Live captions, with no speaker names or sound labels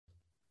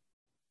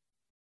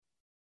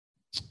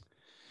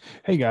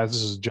Hey guys,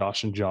 this is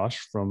Josh and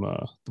Josh from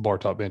the Bar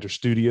Top Banter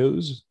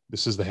Studios.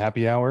 This is the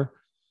happy hour.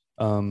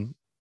 Um,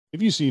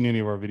 if you've seen any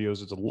of our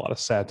videos, it's a lot of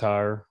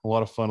satire, a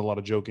lot of fun, a lot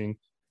of joking.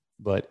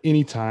 But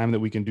anytime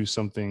that we can do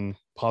something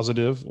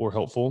positive or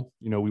helpful,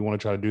 we want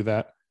to try to do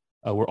that.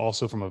 We're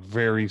also from a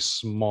very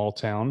small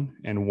town,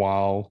 and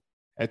while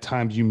at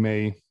times you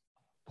may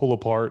pull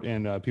apart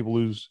and people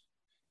lose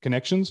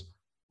connections,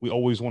 we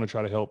always want to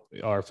try to help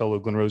our fellow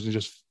Glen Rose and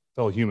just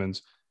fellow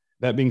humans.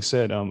 That being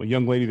said, a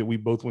young lady that we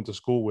both went to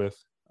school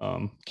with,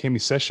 Cami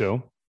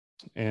Sesho,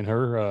 and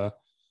her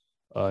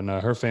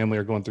family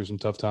are going through some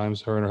tough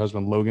times. Her and her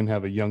husband Logan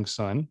have a young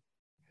son.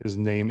 His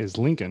name is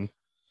Lincoln.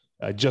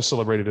 Just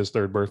celebrated his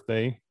third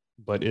birthday,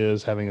 but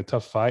is having a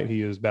tough fight.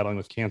 He is battling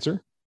with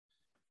cancer,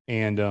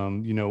 and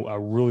I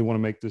really want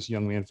to make this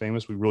young man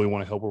famous. We really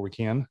want to help where we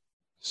can.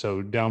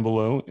 So down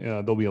below,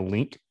 there'll be a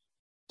link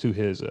to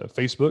his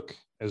Facebook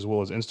as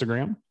well as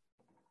Instagram,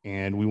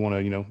 and we want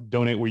to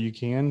donate where you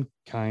can.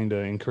 Kind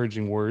of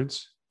encouraging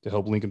words to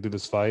help Lincoln through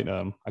this fight.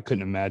 I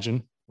couldn't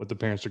imagine what the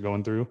parents are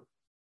going through,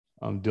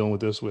 dealing with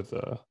this with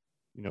a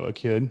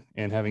kid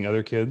and having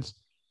other kids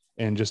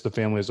and just the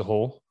family as a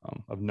whole.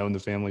 I've known the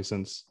family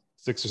since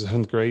sixth or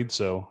seventh grade,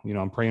 so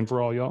I'm praying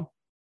for all y'all.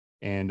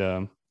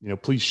 And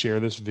please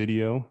share this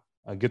video,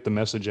 get the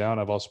message out.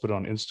 I've also put it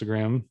on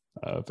Instagram,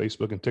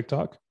 Facebook, and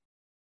TikTok.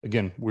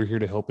 Again, we're here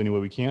to help any way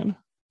we can.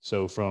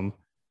 So from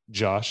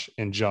Josh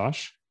and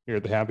Josh here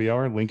at the happy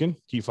hour, Lincoln,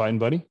 keep fighting,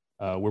 buddy.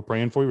 We're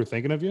praying for you. We're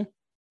thinking of you.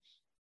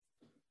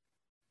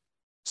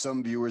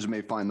 Some viewers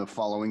may find the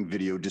following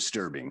video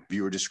disturbing.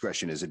 Viewer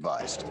discretion is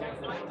advised.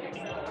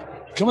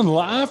 Coming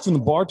live from the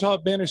Bar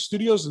Top Banner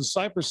Studios in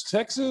Cypress,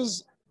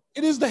 Texas,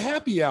 it is the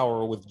happy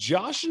hour with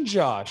Josh and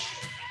Josh.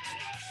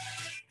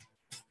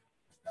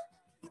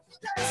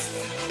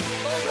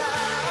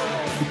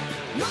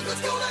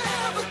 Nothing's gonna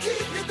ever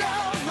keep you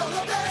down. You're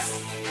the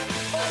best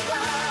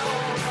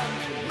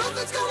around.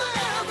 Nothing's gonna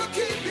ever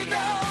keep you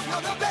down.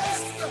 You're the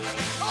best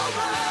around.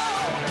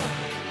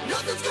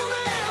 Nothing's gonna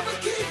ever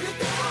keep you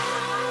down.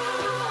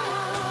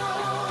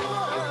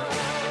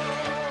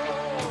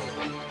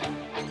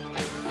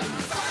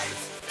 Fight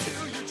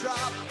till you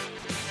drop.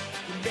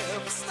 You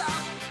never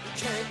stop. You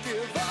can't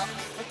give up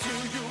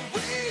until you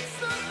reach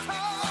the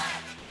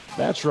top.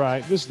 That's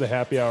right. This is the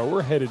happy hour.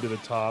 We're headed to the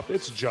top.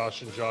 It's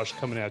Josh and Josh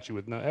coming at you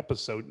with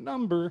episode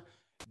number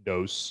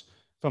dos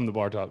from the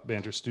Bar Top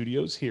Banter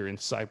Studios here in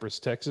Cypress,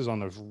 Texas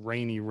on a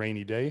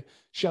rainy day.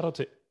 Shout out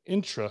to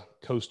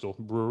Intra-Coastal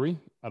Brewery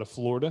out of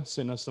Florida,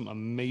 sending us some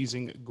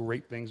amazing,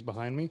 great things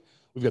behind me.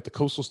 We've got the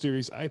Coastal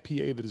Series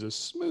IPA that is as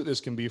smooth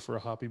as can be for a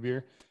hoppy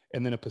beer,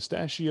 and then a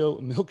pistachio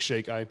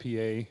milkshake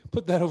IPA.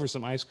 Put that over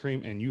some ice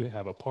cream, and you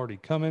have a party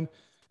coming.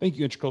 Thank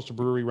you, Intra-Coastal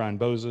Brewery, Ryan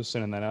Boza,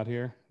 sending that out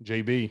here.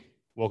 JB,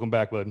 welcome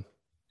back, bud.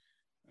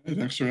 Hey,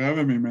 thanks for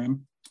having me,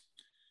 man.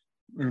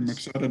 I'm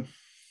excited.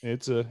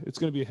 It's going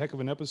to be a heck of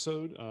an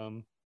episode.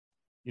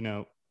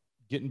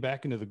 Getting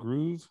back into the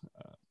groove.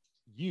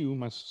 You,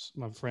 my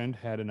friend,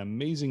 had an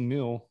amazing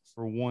meal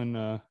for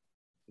one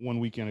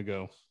weekend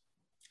ago.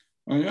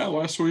 Yeah,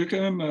 last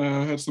weekend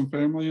I had some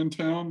family in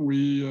town.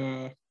 We,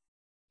 I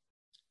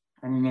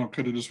don't know,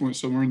 could have just went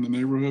somewhere in the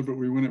neighborhood, but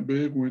we went it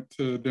big. Went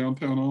to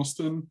downtown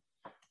Austin.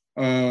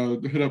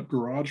 Hit up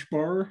Garage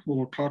Bar, a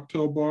little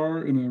cocktail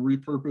bar in a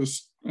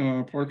repurposed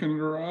parking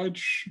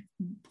garage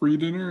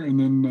pre-dinner, and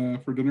then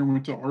for dinner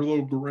went to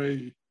Arlo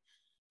Gray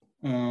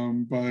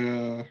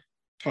by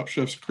Top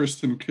Chef's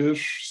Kristen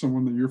Kish,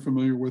 someone that you're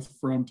familiar with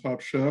from Top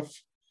Chef,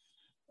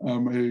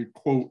 a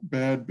quote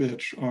bad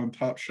bitch on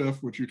Top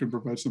Chef, which you can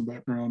provide some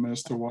background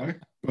as to why.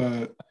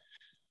 But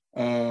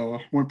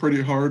went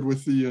pretty hard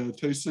with the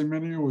tasting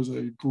menu. It was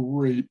a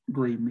great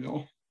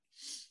meal.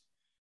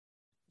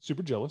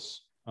 Super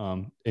jealous.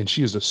 And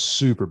she is a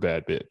super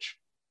bad bitch.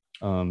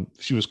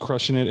 She was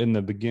crushing it in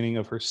the beginning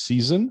of her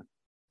season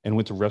and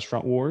went to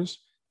Restaurant Wars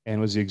and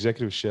was the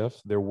executive chef.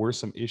 There were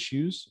some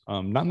issues,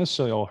 not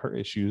necessarily all her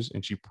issues,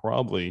 and she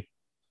probably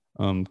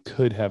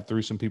could have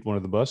threw some people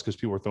under the bus because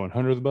people were throwing her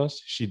under the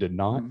bus. She did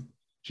not. Mm-hmm.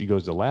 She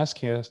goes to Last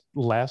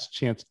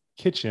Chance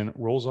Kitchen,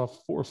 rolls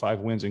off 4 or 5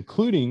 wins,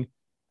 including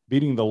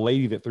beating the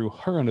lady that threw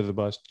her under the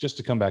bus just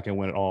to come back and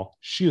win it all.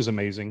 She is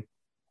amazing.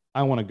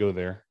 I want to go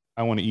there.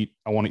 I want to eat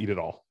it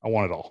all. I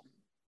want it all.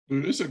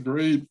 Dude,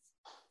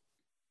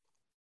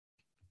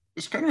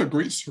 it's kind of a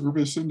great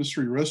service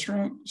industry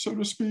restaurant, so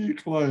to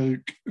speak,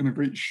 like in a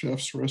great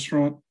chef's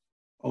restaurant.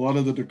 A lot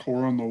of the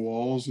decor on the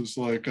walls is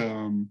like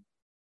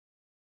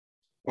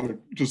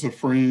just a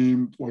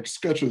frame, like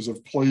sketches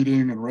of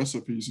plating and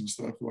recipes and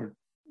stuff. Like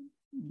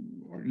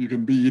you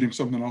can be eating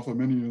something off the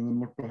menu and then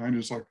look behind you.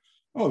 It's like,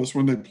 oh, that's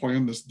when they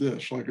planned this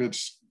dish. Like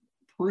it's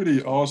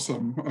pretty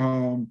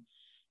awesome.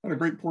 Had a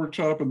great pork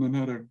chop and then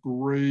had a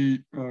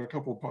great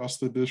couple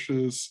pasta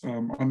dishes.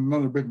 I'm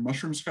not a big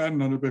mushrooms guy,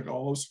 not a big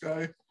olives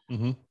guy.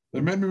 Mm-hmm. They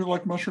made me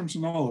like mushrooms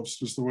and olives,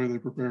 just the way they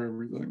prepare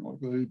everything. Like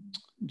they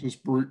just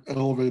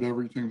elevate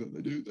everything that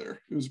they do there.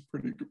 It was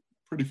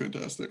pretty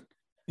fantastic.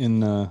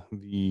 In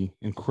the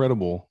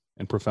incredible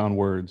and profound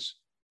words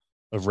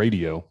of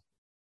radio,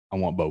 I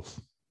want both.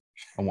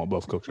 I want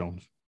both, Coach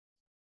Jones.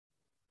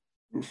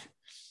 Oof.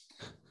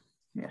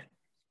 Yeah.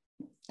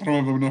 I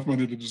don't have enough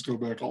money to just go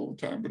back all the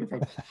time, but if I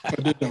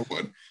did, I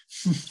would.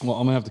 Well,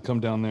 I'm gonna have to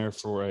come down there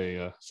for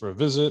a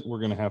visit.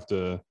 We're gonna have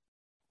to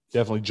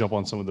definitely jump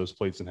on some of those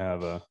plates and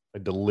have a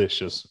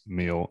delicious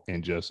meal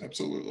and just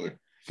Absolutely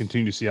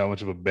continue to see how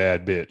much of a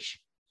bad bitch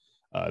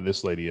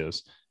this lady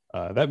is.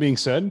 That being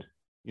said,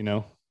 in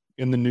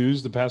the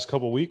news the past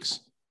couple of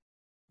weeks,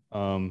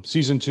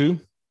 season 2,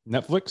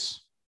 Netflix,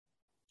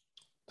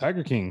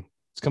 Tiger King,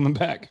 it's coming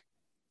back,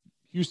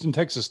 Houston,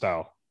 Texas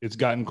style. It's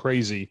gotten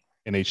crazy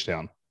in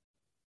H-Town.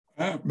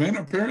 Man,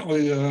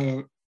 apparently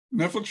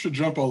Netflix should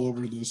jump all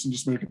over this and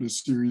just make it a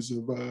series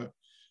of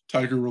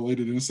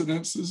tiger-related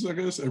incidences. I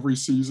guess every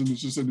season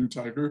is just a new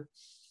tiger.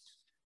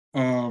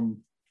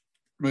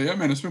 But yeah,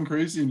 man, it's been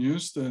crazy in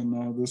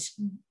Houston.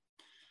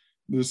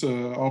 This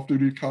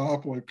off-duty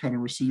cop kind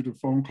of received a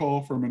phone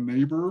call from a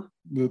neighbor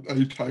that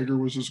a tiger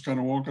was just kind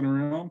of walking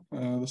around.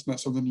 That's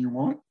not something you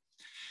want.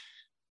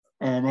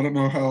 I don't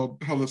know how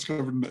that's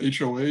covered in the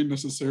HOA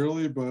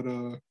necessarily, but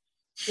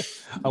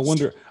I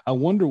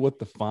wonder what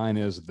the fine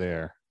is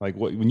there. Like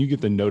when you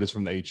get the notice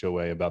from the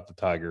HOA about the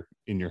tiger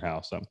in your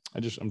house. I'm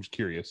just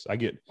curious.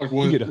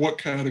 What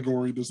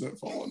category does that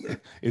fall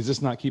under? Is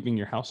this not keeping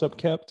your house up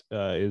kept?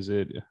 Is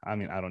it? I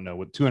mean, I don't know.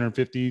 With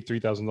 $250,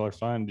 $3,000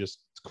 fine, just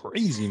it's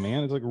crazy,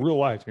 man. It's like real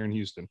life here in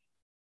Houston.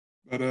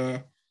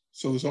 But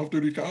so this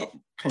off-duty cop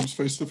comes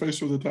face to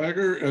face with a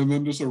tiger, and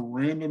then just a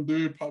random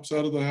dude pops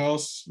out of the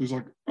house. He's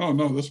like, "Oh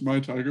no, that's my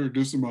tiger."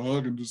 Gives him a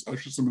hug and just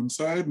ushers him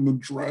inside, and then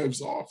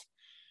drives off.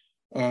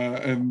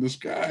 And this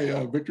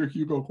guy, Victor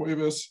Hugo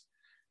Cuevas,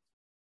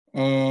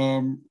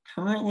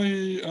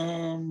 currently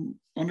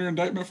under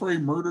indictment for a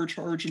murder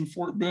charge in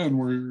Fort Bend,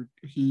 where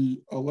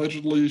he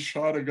allegedly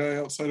shot a guy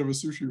outside of a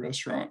sushi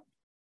restaurant.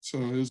 So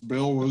his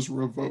bail was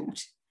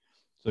revoked.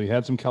 So he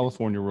had some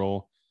California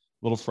roll,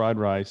 little fried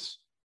rice,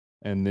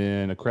 and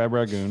then a crab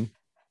ragoon,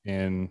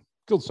 and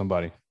killed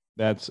somebody.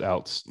 That's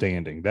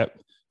outstanding. That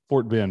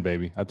Fort Bend,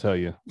 baby, I tell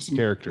you,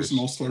 characters.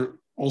 It's an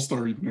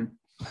all-star evening.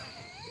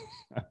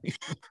 I mean,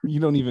 you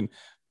don't even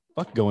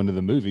go into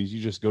the movies. You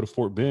just go to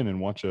Fort Bend and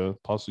watch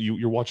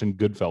you're watching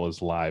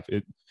Goodfellas live.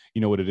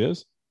 You know what it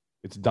is?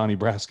 It's Donnie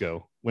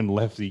Brasco when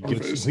Lefty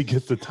gets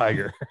the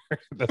tiger.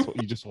 That's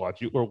what you just watch.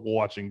 You were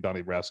watching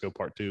Donnie Brasco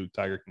Part 2,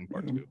 Tiger King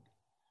Part 2.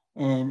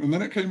 And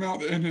then it came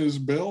out in his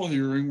bail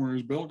hearing where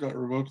his bail got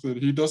revoked that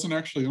he doesn't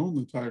actually own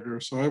the tiger.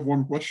 So I have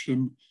one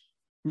question: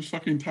 whose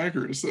fucking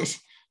tiger is this?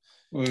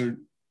 I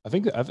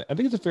think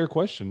it's a fair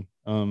question.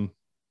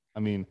 I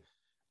mean,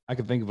 I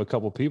could think of a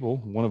couple of people.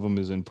 One of them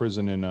is in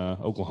prison in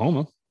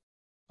Oklahoma,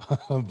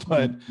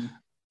 but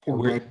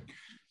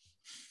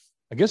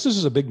I guess this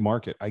is a big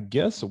market. I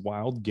guess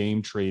wild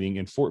game trading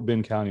in Fort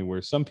Bend County,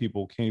 where some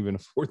people can't even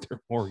afford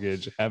their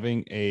mortgage,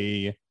 having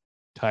a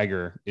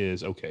tiger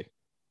is okay.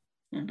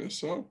 I guess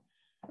so.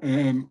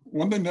 And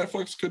one thing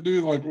Netflix could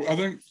do, I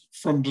think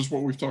from just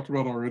what we've talked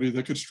about already,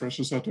 they could stretch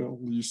this out to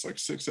at least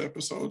 6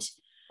 episodes.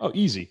 Oh,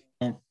 easy.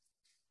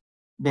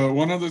 But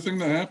one other thing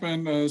that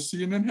happened,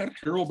 CNN had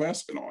Carol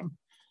Baskin on.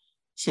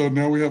 So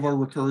now we have our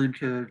recurring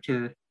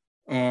character,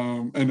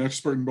 an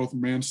expert in both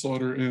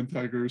manslaughter and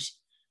tigers.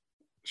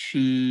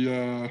 She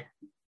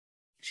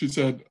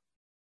said,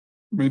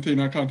 maintain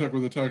eye contact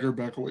with a tiger,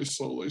 back away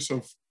slowly. So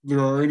if there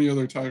are any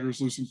other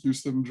tigers loose in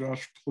Houston,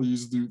 Josh,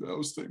 please do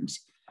those things.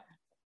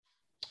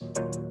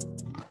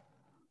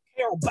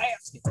 Carol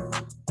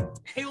Baskin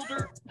killed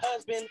her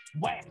husband,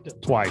 whacked him.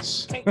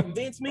 Twice. Can't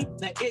convince me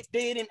that it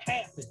didn't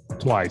happen.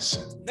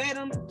 Twice. Fed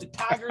them to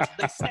tigers,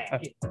 they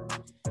snack it.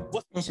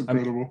 That's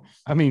incredible.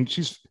 I mean,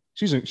 she's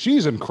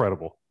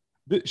incredible.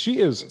 She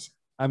is.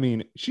 I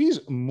mean, she's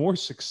more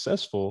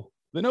successful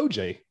than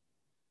OJ.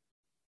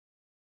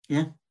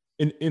 Yeah.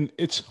 And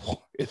it's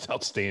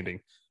outstanding.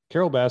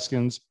 Carol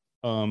Baskins,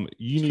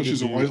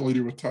 she's a white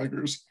lady with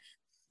tigers.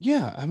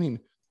 Yeah, I mean,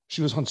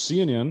 she was on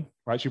CNN,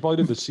 right? She probably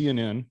did the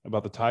CNN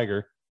about the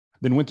tiger,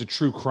 then went to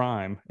true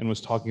crime and was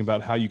talking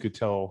about how you could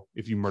tell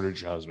if you murdered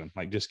your husband.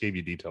 Like, just gave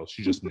you details.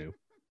 She just knew.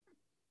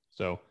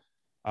 So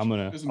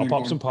I'll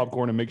pop some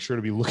popcorn and make sure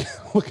to be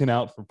looking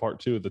out for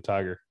Part 2 of the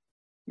tiger.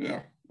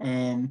 Yeah.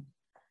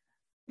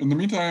 In the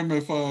meantime,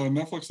 if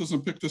Netflix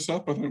doesn't pick this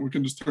up, I think we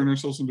can just turn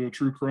ourselves into a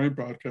true crime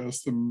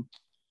podcast and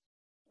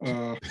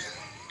I'm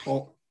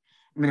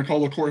going to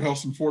call the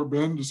courthouse in Fort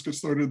Bend, just get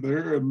started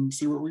there and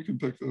see where we can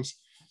take this.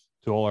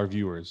 To all our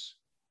viewers,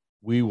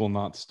 we will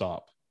not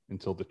stop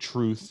until the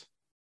truth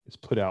is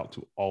put out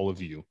to all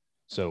of you.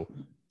 So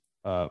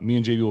me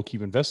and JB will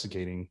keep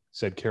investigating,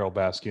 said Carol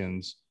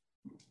Baskin's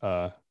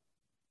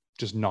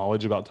just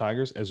knowledge about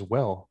tigers, as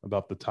well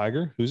about the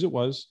tiger, whose it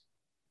was.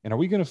 And are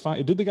we going to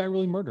find, did the guy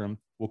really murder him?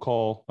 We'll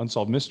call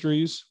Unsolved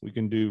Mysteries. We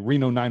can do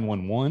Reno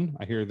 911.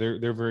 I hear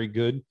they're very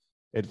good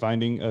at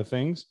finding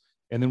things.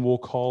 And then we'll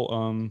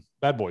call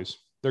Bad Boys.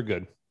 They're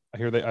good. I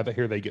hear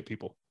they get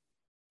people.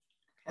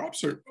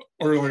 Cops or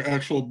like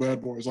actual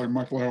bad boys, like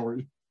Mike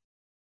Lowry.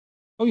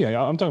 Oh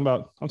yeah, I'm talking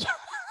about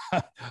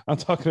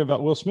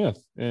Will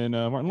Smith and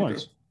Martin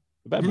Lawrence.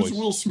 The Bad Who's Boys.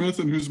 Will Smith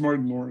and who's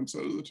Martin Lawrence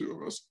out of the two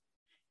of us?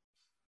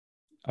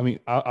 I mean,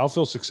 I'll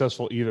feel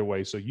successful either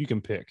way. So you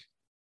can pick.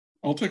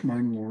 I'll take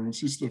Martin Lawrence.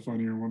 He's the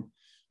funnier one.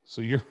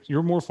 So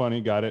you're more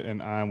funny, got it,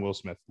 and I'm Will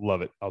Smith.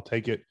 Love it. I'll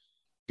take it.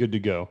 Good to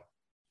go.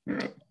 All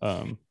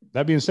right.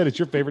 That being said, it's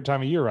your favorite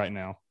time of year right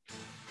now.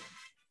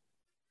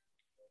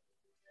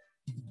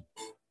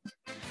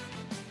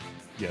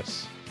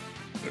 Yes.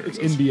 It's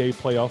NBA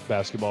playoff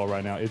basketball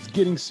right now. It's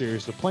getting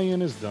serious. The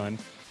play-in is done.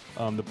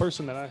 The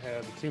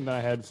team that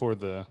I had for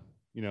the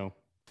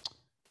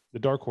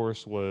dark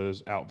horse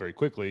was out very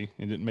quickly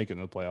and didn't make it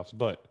in the playoffs.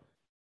 But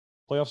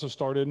playoffs have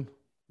started.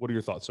 What are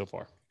your thoughts so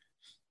far?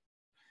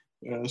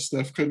 Yeah,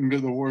 Steph couldn't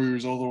get the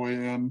Warriors all the way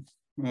in.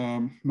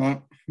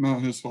 Not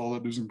his fault.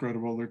 That dude's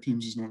incredible. Their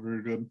team's just not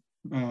very good.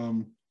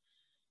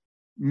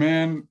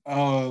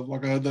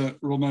 Like I had that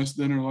real nice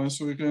dinner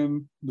last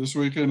weekend. This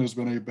weekend has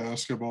been a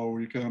basketball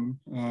weekend.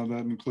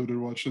 That included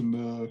watching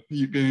the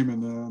Heat game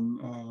and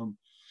then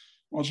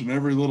watching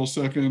every little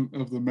second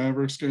of the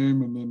Mavericks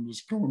game and then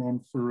just going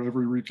on for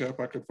every recap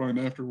I could find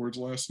afterwards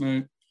last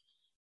night.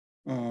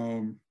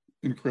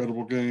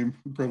 Incredible game,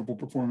 incredible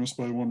performance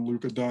by one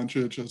Luka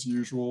Doncic as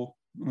usual.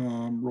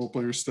 Role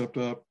players stepped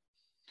up.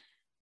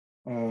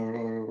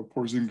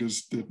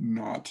 Porzingis did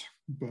not,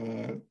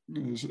 but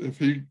if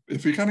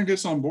he kind of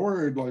gets on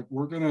board, like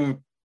we're gonna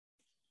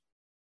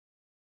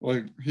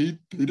like he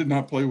did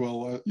not play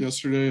well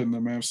yesterday, and the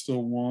Mavs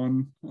still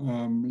won.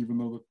 Even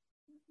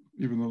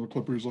though the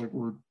Clippers like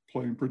were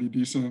playing pretty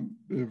decent.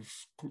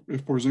 If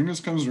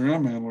Porzingis comes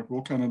around, man, like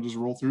we'll kind of just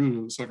roll through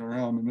to the second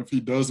round, and if he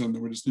doesn't,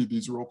 then we just need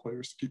these role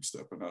players to keep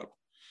stepping up.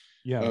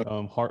 Yeah,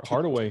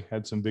 Hardaway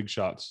had some big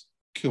shots.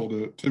 Killed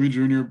it. Timmy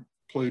Jr.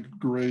 played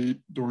great.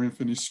 Dorian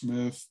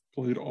Finney-Smith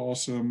played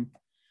awesome.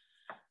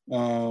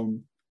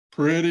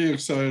 Pretty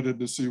excited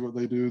to see what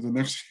they do. The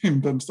next game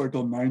doesn't start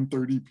till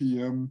 9:30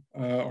 p.m.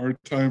 Our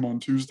time on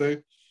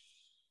Tuesday,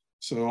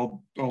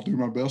 so I'll do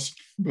my best.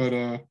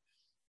 But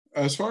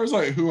as far as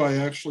like who I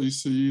actually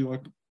see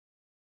like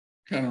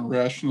kind of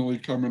rationally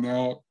coming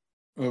out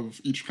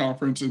of each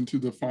conference into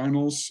the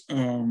finals,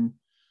 I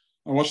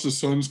watched the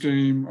Suns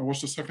game. I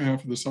watched the second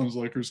half of the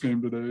Suns-Lakers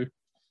game today.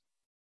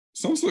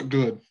 Suns look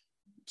good.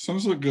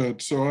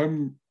 So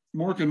I'm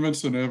more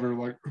convinced than ever,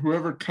 like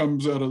whoever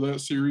comes out of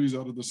that series,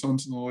 out of the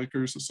Suns and the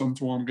Lakers, the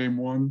Suns won game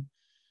one,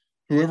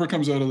 whoever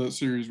comes out of that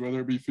series, whether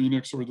it be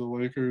Phoenix or the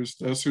Lakers,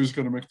 that's who's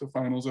going to make the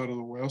finals out of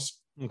the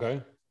West.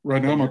 Okay.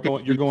 Right now,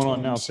 you're going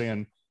on now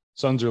saying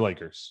Suns or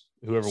Lakers,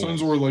 whoever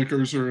Suns wins. or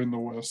Lakers are in the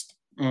West.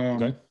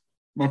 Okay.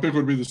 My pick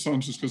would be the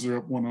Suns just because they're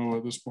up 1-0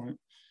 at this point.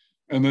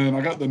 And then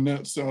I got the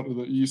Nets out of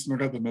the East, and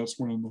I got the Nets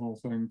winning the whole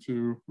thing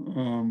too.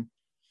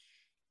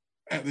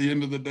 At the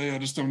end of the day, I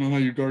just don't know how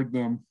you guard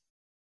them.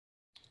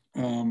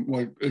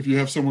 Like if you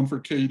have someone for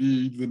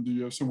KD, then do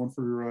you have someone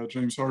for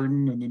James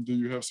Harden? And then do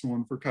you have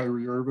someone for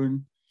Kyrie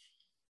Irving?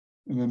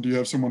 And then do you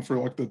have someone for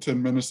like the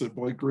 10 minutes that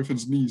Blake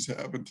Griffin's knees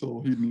have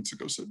until he needs to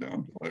go sit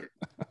down? Like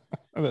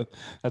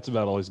that's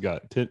about all he's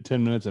got. 10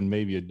 minutes and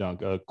maybe a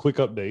dunk. A quick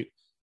update.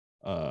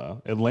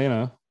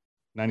 Atlanta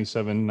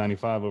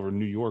 97-95 over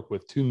New York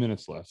with 2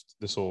 minutes left.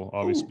 This will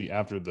obviously be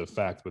after the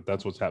fact, but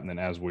that's what's happening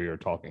as we are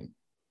talking.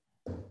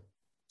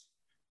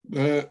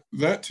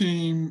 That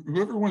team,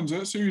 whoever wins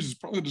that series, is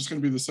probably just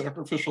going to be the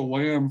sacrificial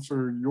lamb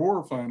for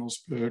your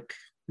finals pick,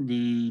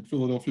 the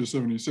Philadelphia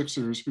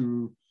 76ers,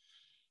 who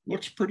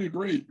looks pretty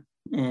great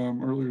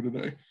earlier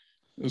today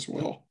as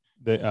well.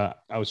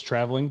 I was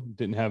traveling,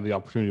 didn't have the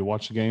opportunity to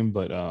watch the game,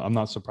 but I'm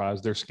not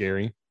surprised. They're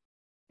scary.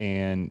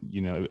 And,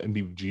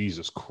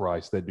 Jesus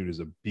Christ, that dude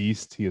is a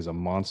beast. He is a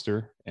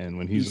monster. And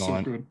when he's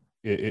on, so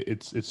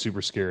it's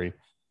super scary.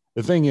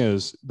 The thing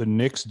is, the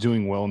Knicks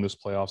doing well in this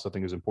playoffs, I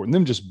think, is important.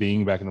 Them just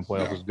being back in the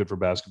playoffs is good for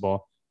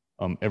basketball.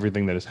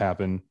 Everything that has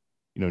happened,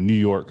 New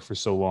York for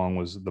so long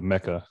was the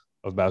mecca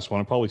of basketball,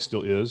 and it probably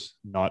still is,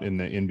 not in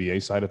the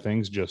NBA side of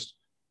things, just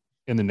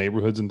in the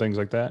neighborhoods and things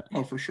like that.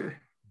 Oh, for sure.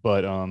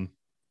 But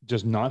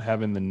just not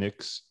having the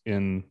Knicks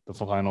in the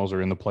finals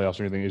or in the playoffs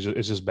or anything,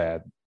 it's just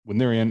bad. When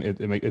they're in,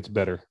 it's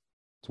better.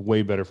 It's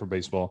way better for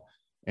baseball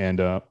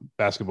and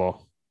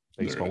basketball.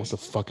 Baseball. What the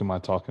fuck am I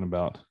talking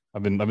about?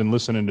 I've been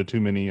listening to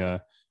too many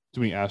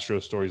Astro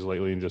stories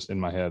lately and just in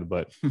my head,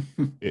 but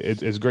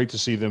it's great to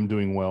see them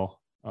doing well.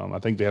 I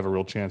think they have a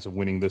real chance of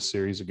winning this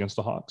series against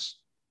the Hawks.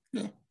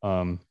 Yeah.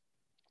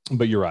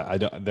 But you're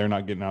right. They're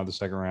not getting out of the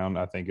second round.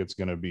 I think it's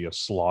going to be a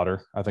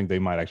slaughter. I think they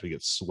might actually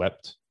get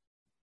swept.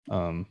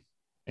 And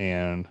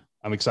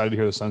I'm excited to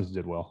hear the Suns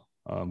did well.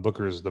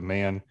 Booker is the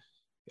man.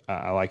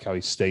 I like how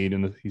he stayed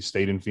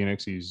in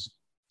Phoenix. He's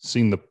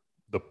seen the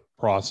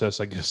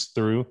process, I guess,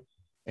 through.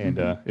 And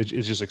it's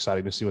just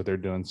exciting to see what they're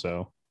doing.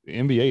 So the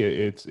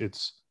NBA,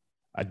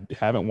 I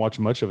haven't watched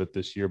much of it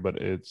this year, but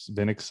it's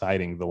been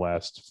exciting the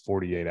last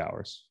 48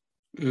 hours.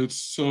 It's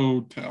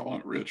so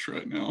talent rich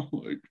right now.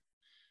 Like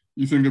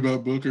you think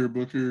about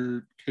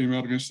Booker came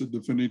out against the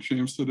defending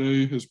champs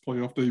today. His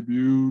playoff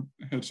debut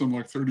had some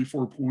like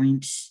 34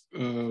 points,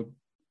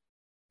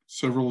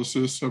 several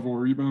assists, several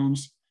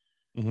rebounds.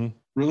 Mm-hmm.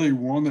 Really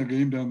won that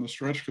game down the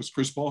stretch because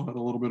Chris Paul had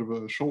a little bit of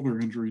a shoulder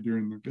injury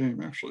during the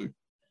game, actually.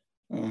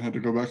 Had to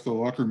go back to the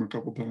locker room a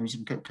couple times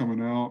and kept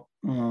coming out.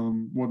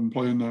 Wasn't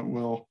playing that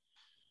well.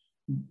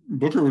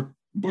 Booker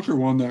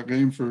won that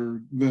game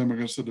for them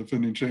against the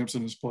defending champs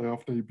in his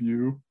playoff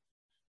debut.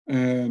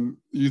 And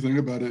you think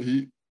about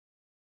it,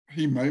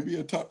 he might be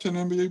a top 10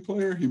 NBA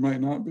player. He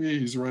might not be.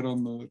 He's right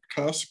on the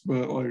cusp,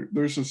 but like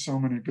there's just so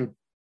many good,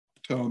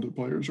 talented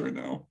players right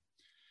now.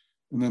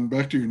 And then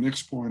back to your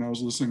Knicks point, I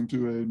was listening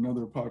to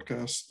another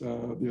podcast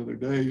the other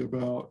day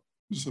about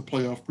just a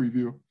playoff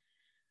preview.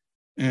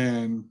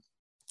 And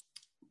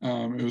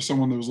it was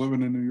someone that was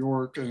living in New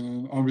York.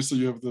 And obviously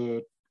you have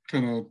the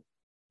kind of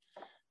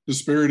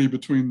disparity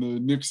between the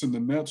Knicks and the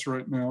Nets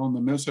right now. And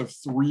the Nets have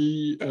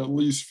 3 at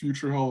least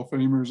future Hall of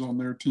Famers on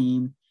their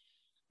team,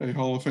 a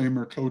Hall of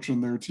Famer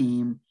coaching their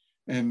team,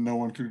 and no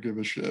one could give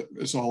a shit.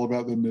 It's all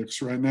about the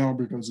Knicks right now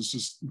because it's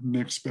just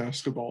Knicks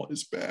basketball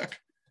is back.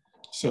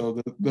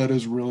 So that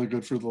is really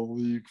good for the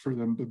league, for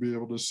them to be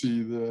able to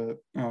see that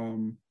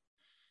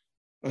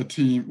a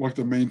team like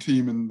the main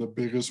team in the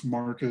biggest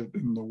market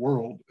in the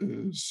world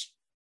is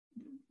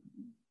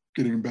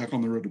getting back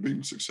on the road to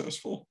being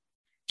successful.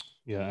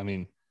 Yeah, I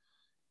mean,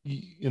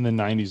 in the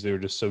 90s, they were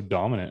just so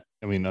dominant.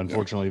 I mean,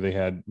 unfortunately, they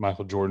had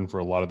Michael Jordan for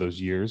a lot of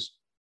those years,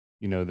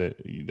 that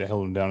they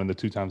held them down in the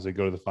 2 times they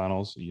go to the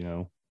finals.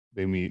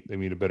 They meet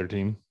a better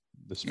team,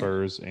 the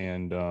Spurs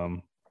and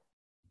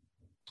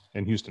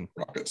Houston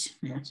Rockets.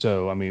 Yeah.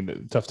 So, I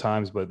mean, tough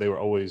times, but they were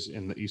always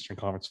in the Eastern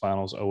Conference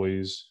Finals,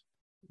 always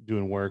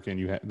doing work. And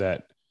you had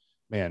that,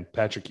 man,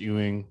 Patrick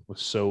Ewing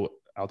was so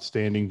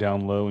outstanding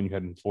down low, and you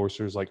had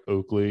enforcers like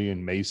Oakley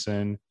and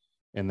Mason,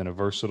 and then a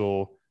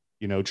versatile,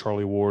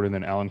 Charlie Ward, and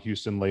then Allen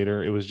Houston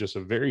later. It was just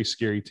a very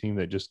scary team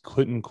that just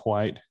couldn't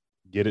quite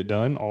get it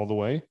done all the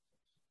way.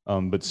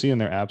 But seeing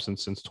their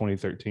absence since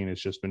 2013, it's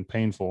just been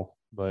painful,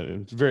 but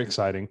it's very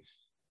exciting.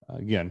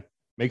 Again,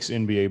 makes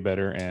NBA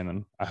better.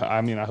 And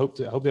I mean, I hope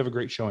they have a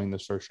great showing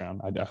this first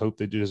round. I hope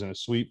they do this in a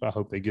sweep. I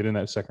hope they get in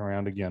that second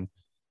round again.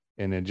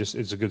 And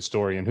it's a good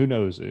story. And who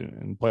knows,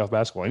 in playoff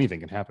basketball,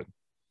 anything can happen.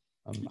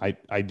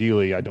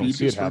 Ideally, I don't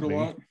see it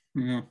happening.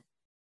 Yeah.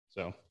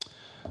 So,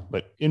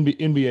 but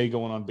NBA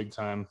going on big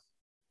time.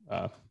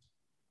 I'm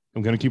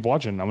going to keep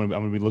watching. I'm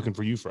going to be looking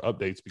for you for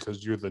updates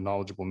because you're the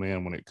knowledgeable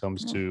man when it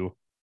comes to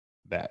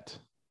that.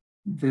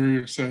 Very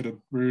excited.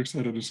 Very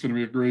excited. It's going to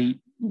be a great,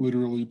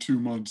 literally 2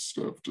 months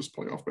of just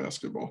playoff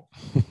basketball.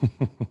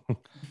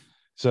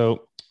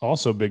 So,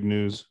 also big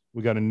news.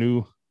 We got a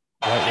new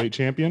lightweight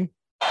champion.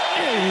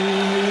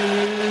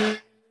 Right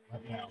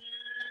now.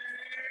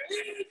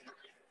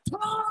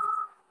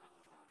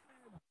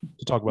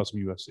 To talk about some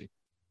UFC.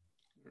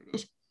 There it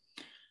is.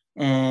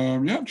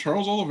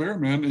 Charles Oliveira,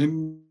 man,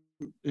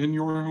 in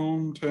your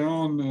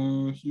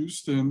hometown,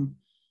 Houston,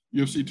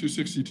 UFC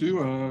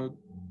 262.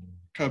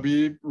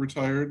 Khabib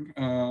retired,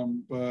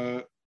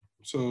 but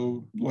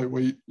so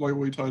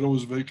lightweight title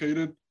was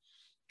vacated.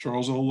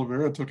 Charles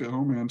Oliveira took it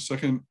home, man.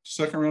 Second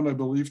round, I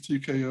believe,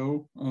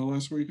 TKO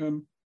last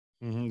weekend.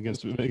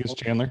 Against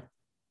Chandler.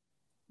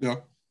 Yeah.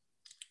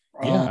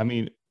 I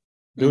mean,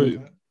 there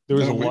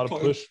was a lot of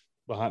push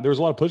behind. There was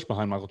a lot of push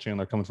behind Michael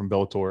Chandler coming from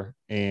Bellator,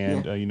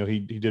 and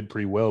he did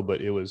pretty well.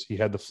 But he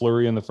had the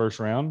flurry in the first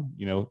round.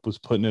 Was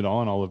putting it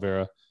on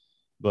Oliveira,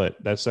 but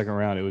that second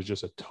round it was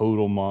just a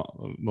total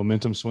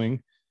momentum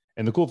swing.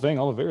 And the cool thing,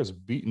 Oliveira's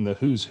beaten the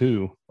who's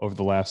who over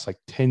the last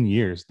 10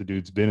 years. The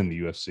dude's been in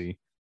the UFC.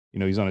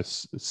 He's on a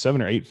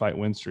 7 or 8 fight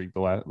win streak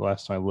the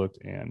last time I looked,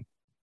 and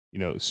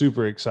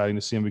super exciting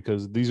to see him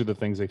because these are the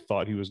things they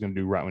thought he was going to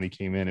do right when he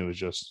came in. It was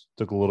just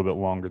took a little bit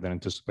longer than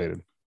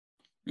anticipated.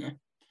 Yeah.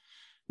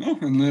 No,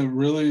 and it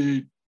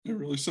really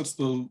sets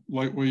the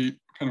lightweight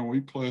kind of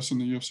weight class in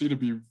the UFC to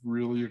be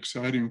really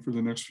exciting for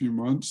the next few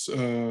months.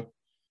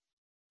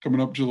 Coming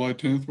up July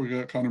 10th, we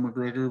got Conor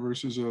McGregor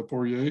versus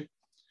Poirier.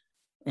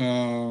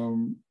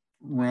 This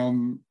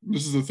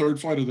is the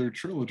third fight of their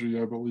trilogy,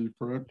 I believe,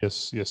 correct?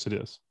 Yes, it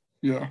is.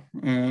 Yeah,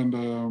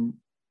 and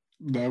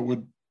that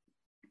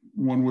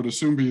one would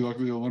assume be like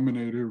the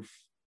eliminator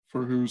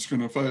for who's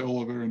going to fight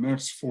Oliveira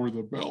next for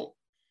the belt.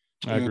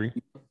 I agree.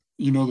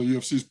 The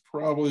UFC's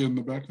probably in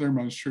the back of their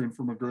minds cheering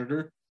for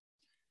McGregor.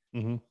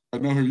 Mm-hmm. I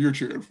know who you're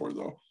cheering for,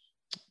 though.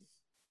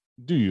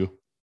 Do you?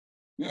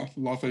 Yeah,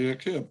 Lafayette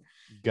Kid.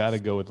 Got to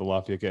go with the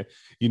Lafayette Kid.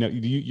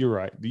 You're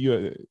right.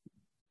 The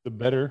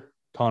better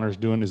Conor's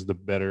doing is the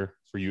better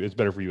for you. It's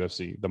better for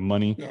UFC. The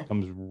money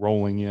comes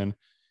rolling in.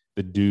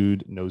 The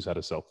dude knows how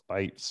to sell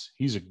fights.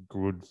 He's a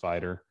good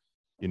fighter.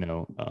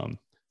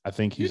 I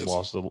think he's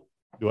lost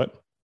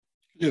what?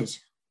 He is.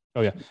 Oh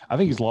yeah, I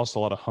think he's lost a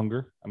lot of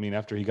hunger. I mean,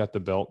 after he got the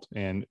belt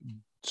and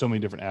so many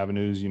different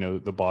avenues,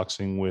 the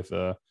boxing with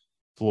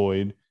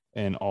Floyd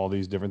and all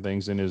these different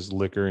things in his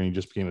liquor, and he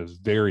just became a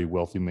very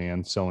wealthy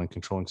man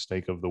controlling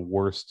stake of the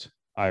worst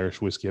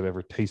Irish whiskey I've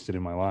ever tasted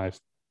in my life.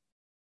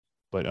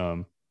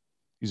 But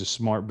he's a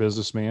smart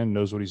businessman,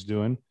 knows what he's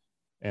doing,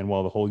 and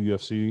while the whole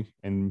UFC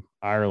and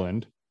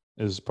Ireland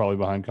is probably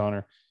behind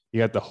Conor, you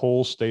got the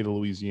whole state of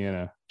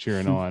Louisiana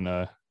cheering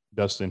on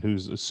Dustin,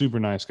 who's a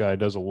super nice guy,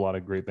 does a lot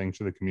of great things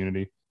for the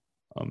community.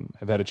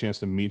 I've had a chance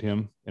to meet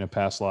him in a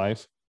past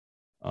life.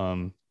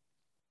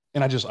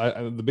 And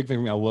the big thing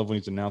for me, I love when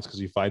he's announced because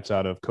he fights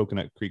out of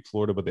Coconut Creek,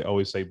 Florida, but they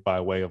always say by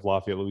way of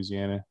Lafayette,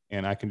 Louisiana.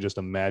 And I can just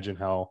imagine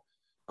how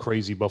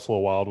crazy Buffalo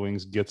Wild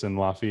Wings gets in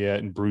Lafayette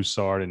and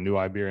Broussard and New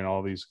Iberia and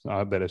all these.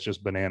 I bet it's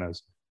just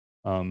bananas.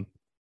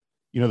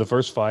 The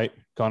first fight,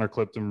 Connor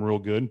clipped him real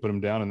good and put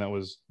him down, and that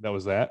was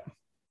that.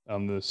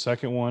 The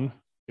second one,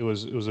 it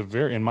was a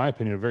very, in my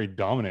opinion, a very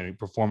dominating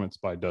performance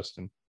by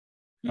Dustin.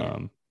 Yeah.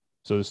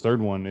 So this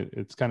third one,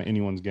 it's kind of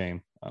anyone's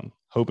game.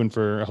 Hoping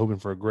for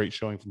a great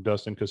showing from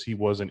Dustin because he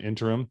was an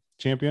interim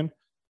champion,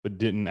 but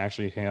didn't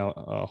actually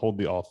hold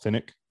the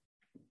authentic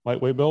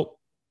lightweight belt.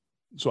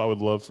 So I would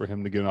love for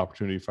him to get an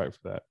opportunity to fight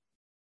for that.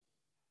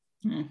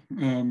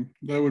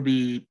 That would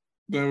be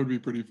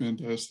pretty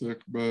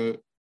fantastic.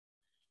 But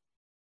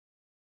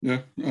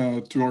yeah,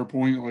 to our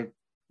point, like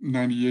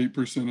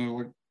 98%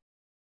 of like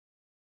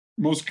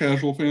most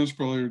casual fans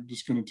probably are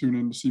just going to tune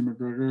in to see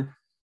McGregor,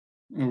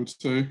 I would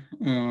say.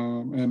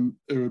 And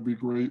it would be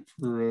great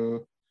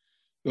for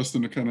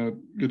Dustin to kind of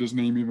get his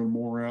name even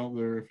more out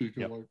there if he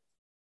could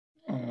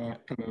kind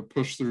of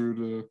push through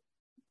to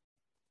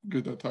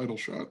get that title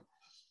shot.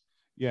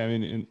 Yeah, I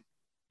mean,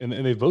 and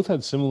they both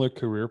had similar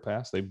career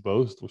paths. They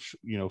both,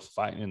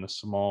 fighting in the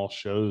small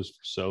shows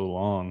for so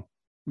long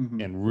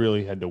and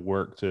really had to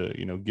work to,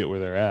 get where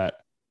they're at.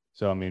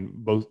 So, I mean,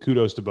 both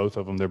kudos to both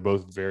of them. They're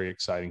both very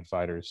exciting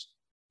fighters.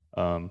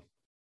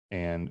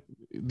 And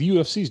the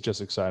UFC is just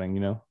exciting,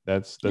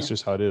 that's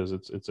just how it is.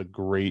 It's a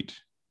great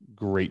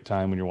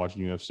time when you're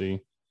watching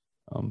UFC.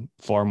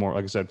 Far more,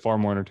 like I said, far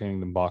more entertaining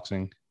than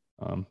boxing.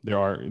 There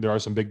are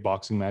some big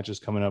boxing matches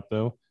coming up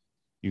though.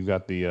 You've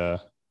got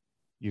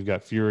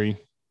Fury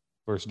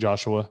versus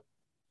Joshua.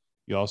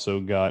 You also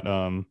got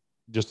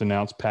just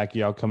announced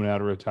Pacquiao coming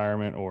out of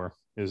retirement or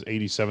his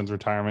 87th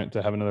retirement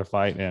to have another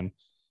fight. And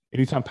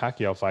anytime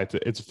Pacquiao fights,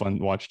 it's fun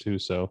to watch too.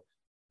 So,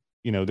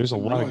 there's a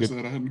lot of good.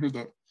 That. I hadn't heard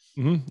that.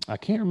 I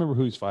can't remember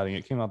who he's fighting.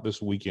 It came out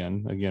this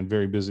weekend. Again,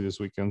 very busy this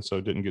weekend,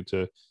 so didn't get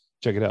to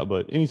check it out.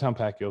 But anytime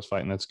Pacquiao's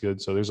fighting, that's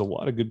good. So there's a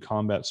lot of good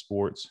combat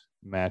sports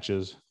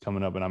matches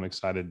coming up, and I'm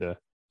excited to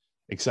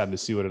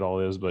see what it all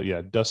is. But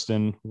yeah,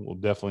 Dustin will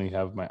definitely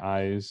have my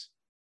eyes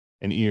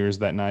and ears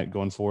that night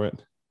going for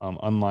it.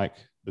 Unlike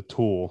the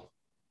Tool,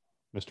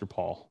 Mr.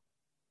 Paul.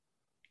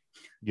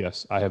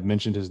 Yes, I have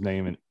mentioned his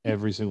name in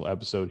every single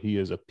episode. He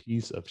is a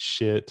piece of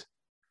shit.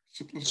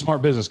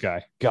 Smart business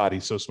guy. God,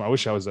 he's so smart. I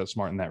wish I was that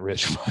smart and that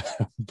rich.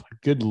 But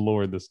good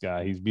Lord, this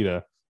guy. He's beat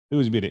an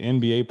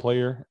NBA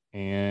player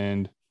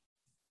and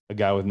a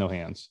guy with no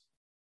hands.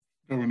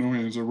 Guy with no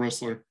hands, a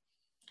wrestler.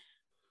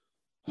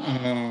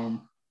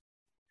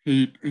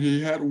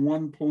 He had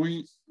one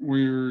point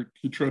where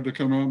he tried to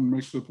come out and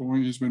make the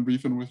point. He's been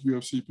beefing with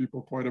UFC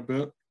people quite a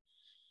bit.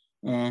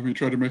 He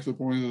tried to make the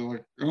point that,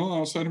 like,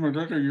 outside of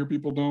McGregor, your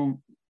people don't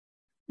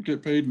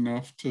get paid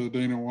enough to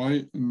Dana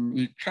White. And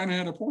he kind of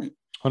had a point.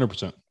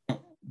 100%.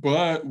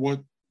 But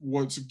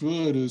what's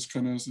good is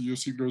kind of as the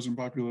UFC grows in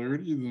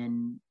popularity,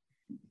 then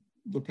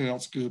the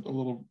payouts get a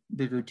little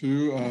bigger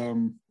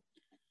too.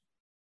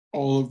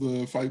 All of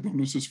the fight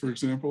bonuses, for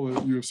example,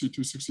 at UFC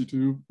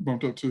 262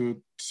 bumped up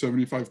to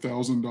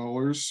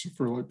 $75,000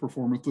 for like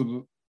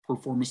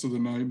performance of the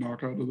night,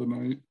 knockout of the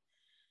night.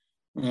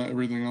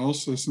 Everything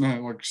else, it's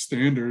not like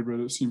standard, but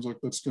it seems like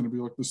that's going to be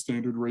like the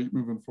standard rate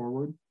moving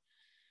forward.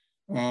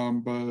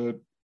 But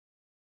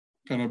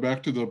kind of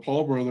back to the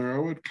Paul brother, I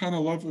would kind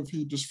of love if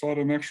he just fought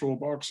an actual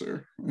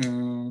boxer.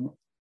 And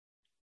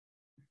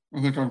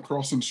I think I'm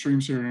crossing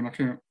streams here, and I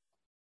can't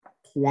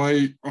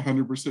quite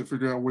 100%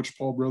 figure out which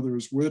Paul brother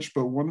is which,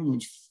 but one of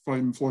them's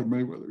fighting Floyd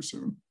Mayweather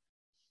soon.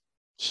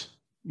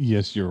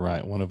 Yes, you're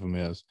right. One of them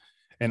is,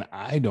 and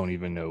I don't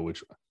even know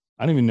which.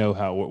 I don't even know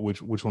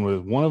which one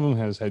was. One of them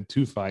has had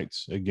two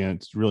fights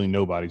against really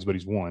nobodies, but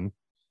he's won.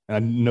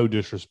 And no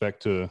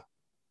disrespect to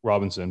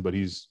Robinson, but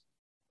he's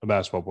a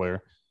basketball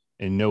player.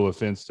 And no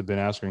offense to Ben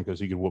Askren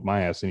because he could whoop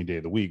my ass any day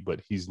of the week,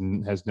 but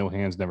has no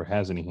hands, never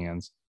has any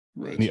hands.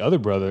 Right. And the other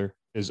brother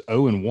is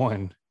 0-1,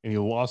 and he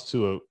lost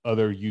to a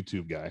other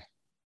YouTube guy.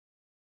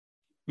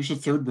 There's a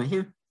third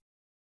brother?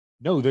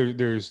 No,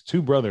 there's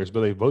two brothers,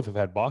 but they both have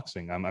had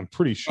boxing. I'm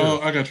pretty sure.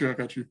 Oh, I got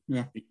you.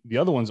 Yeah. The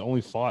other one's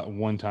only fought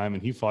one time,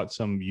 and he fought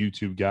some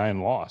YouTube guy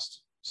and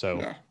lost. So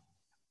yeah.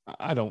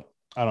 I don't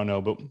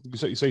know, but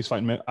you say he's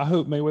fighting. I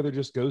hope Mayweather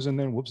just goes in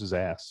there and whoops his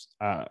ass.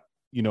 I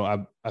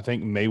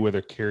think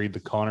Mayweather carried the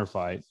Conor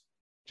fight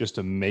just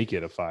to make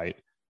it a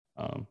fight.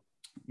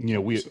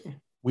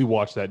 We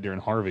watched that during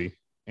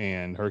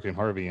Hurricane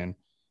Harvey, and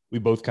we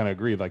both kind of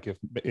agreed, like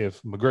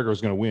if McGregor was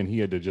going to win, he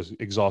had to just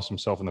exhaust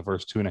himself in the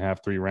first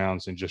 2.5, 3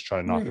 rounds and just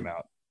try to knock him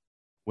out.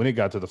 When it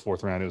got to the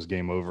 4th round, it was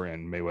game over,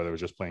 and Mayweather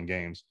was just playing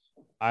games.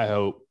 I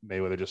hope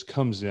Mayweather just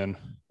comes in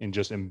and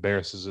just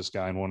embarrasses this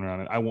guy in one round.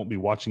 And I won't be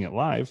watching it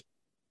live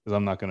because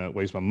I'm not going to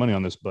waste my money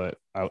on this, but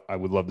I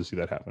would love to see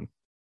that happen.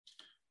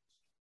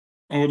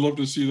 I would love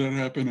to see that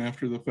happen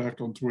after the fact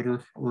on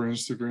Twitter or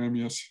Instagram.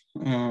 Yes.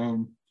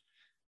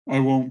 I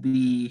won't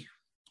be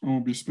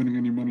spending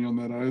any money on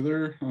that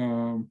either.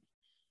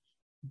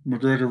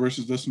 McGregor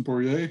versus Dustin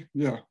Poirier.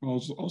 Yeah,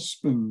 I'll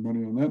spend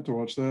money on that to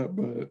watch that.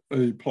 But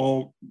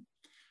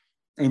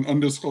an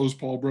undisclosed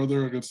Paul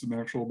brother against an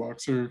actual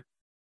boxer,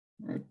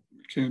 I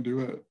can't do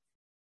it.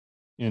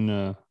 In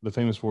the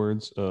famous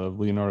words of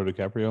Leonardo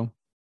DiCaprio,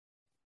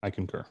 I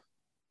concur.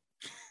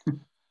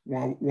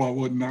 Why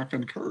would not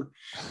concur?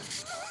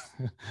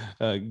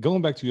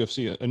 Going back to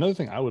UFC, another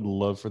thing I would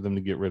love for them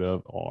to get rid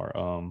of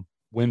are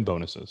win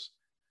bonuses.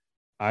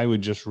 I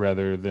would just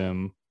rather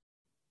them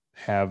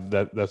have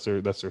that. That's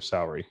their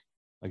salary.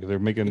 Like if they're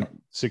making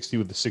 60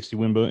 with the 60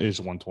 win bonus, it's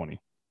 120.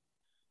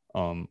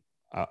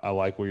 I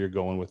like where you're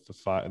going with the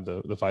fight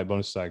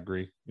bonuses. I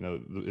agree. You know,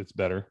 it's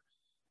better,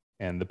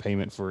 and the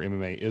payment for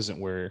MMA isn't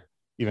where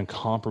even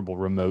comparable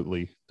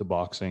remotely to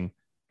boxing.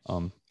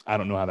 I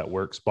don't know how that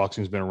works.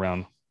 Boxing's been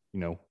around, you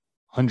know,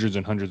 hundreds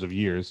and hundreds of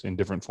years in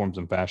different forms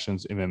and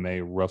fashions.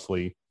 MMA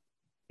roughly,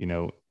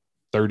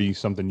 30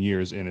 something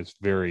years in its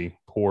very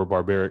poor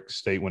barbaric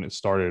state when it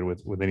started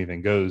with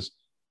anything goes.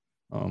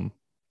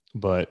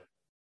 But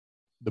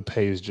the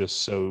pay is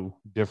just so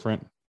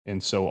different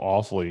and so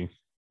awfully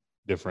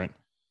different,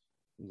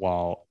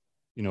 while,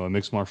 a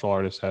mixed martial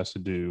artist has to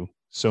do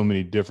so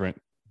many different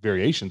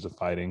variations of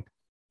fighting.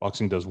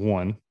 Boxing does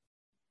one.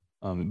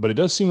 But it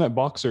does seem like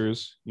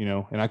boxers,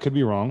 and I could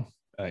be wrong.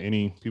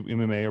 Any people,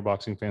 MMA or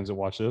boxing fans that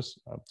watch this,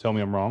 tell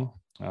me I'm wrong.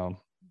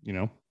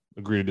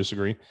 Agree to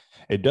disagree.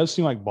 It does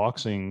seem like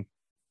boxing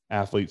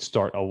athletes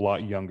start a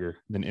lot younger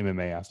than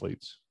MMA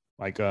athletes.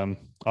 Like,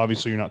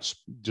 obviously, you're not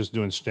just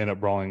doing stand-up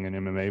brawling in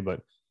MMA,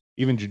 but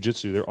even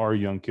jiu-jitsu, there are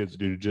young kids that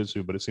do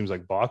jiu-jitsu, but it seems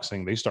like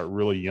boxing, they start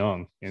really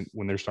young and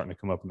when they're starting to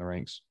come up in the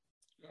ranks.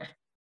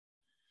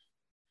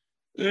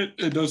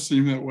 It does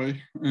seem that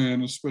way,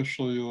 and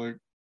especially like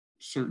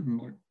certain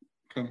like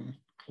kind of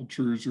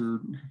cultures or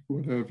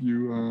what have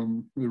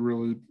you, they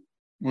really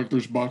like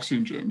there's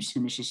boxing gyms,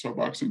 and it's just a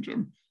boxing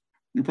gym.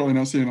 You're probably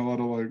not seeing a lot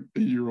of like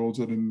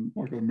 8-year-olds at in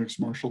like a mixed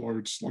martial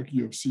arts like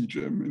UFC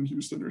gym in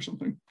Houston or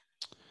something.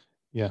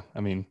 Yeah, I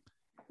mean,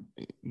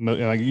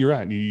 like you're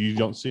right. You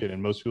don't see it,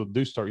 and most people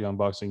do start young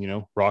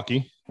boxing.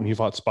 Rocky, when he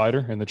fought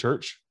Spider in the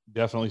church,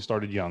 definitely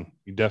started young.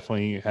 He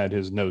definitely had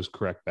his nose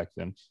correct back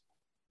then.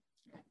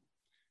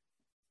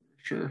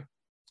 Sure.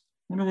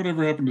 Wonder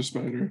whatever happened to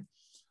Spider.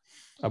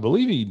 I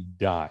believe he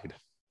died.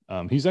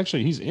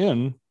 He's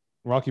in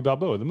Rocky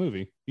Balboa, the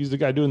movie. He's the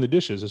guy doing the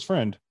dishes, his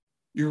friend.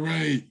 You're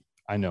right.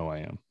 I know I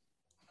am.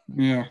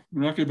 Yeah,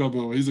 Rocky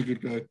Balboa. He's a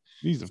good guy.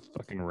 He's a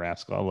fucking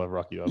rascal. I love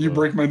Rocky Balboa. You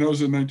break my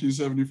nose in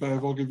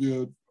 1975, I'll give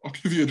you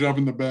a job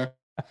in the back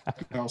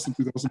house in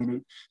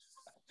 2008.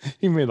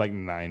 He made like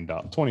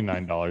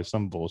 $29,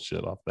 some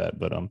bullshit off that.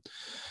 But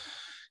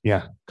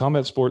yeah,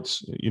 combat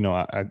sports.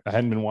 I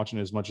hadn't been watching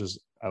as much as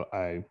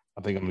I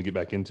think I'm gonna get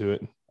back into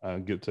it.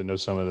 Get to know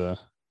some of the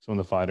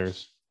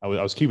fighters. I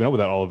was keeping up with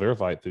that Oliveira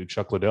fight through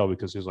Chuck Liddell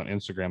because he was on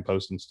Instagram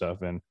posting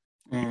stuff, and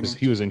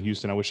he was in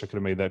Houston. I wish I could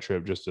have made that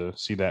trip just to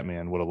see that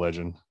man. What a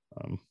legend.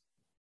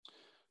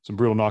 Some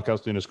brutal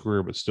knockouts in his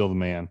career, but still the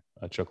man,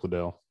 Chuck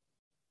Liddell.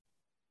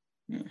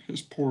 Yeah,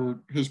 his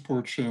poor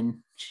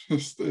chin.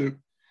 Just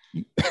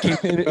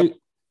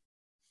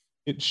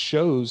it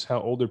shows how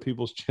older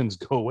people's chins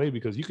go away,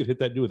 because you could hit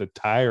that dude with a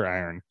tire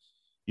iron,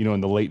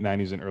 in the late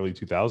 90s and early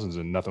 2000s,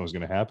 and nothing was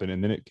going to happen.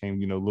 And then it came,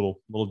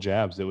 little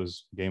jabs. It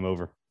was game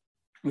over.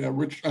 Yeah,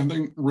 I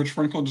think Rich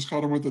Franklin just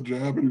caught him with a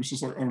jab, and he was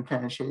just like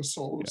unconscious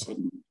all of a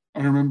sudden. I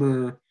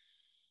remember,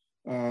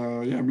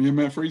 me and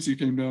Matt Frazee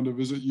came down to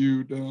visit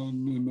you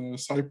down in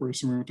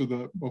Cyprus, and we went to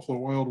the Buffalo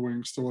Wild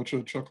Wings to watch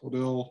a Chuck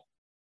Liddell,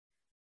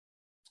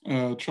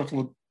 a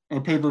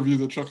pay-per-view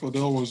that Chuck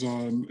Liddell was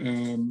on.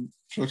 And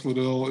Chuck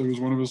Liddell, it was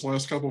one of his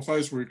last couple of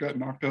fights where he got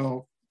knocked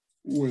out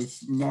with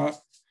not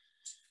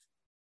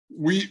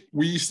much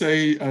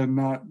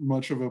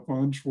of a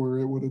punch, where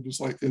it would have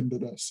just like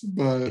ended us.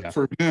 But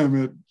for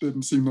him, it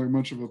didn't seem like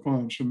much of a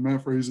punch. And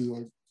Matt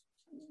Frazee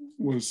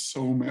was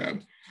so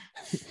mad.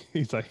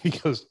 He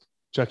goes,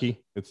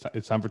 Chucky,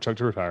 it's time for Chuck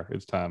to retire.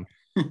 It's time.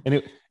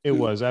 And it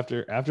was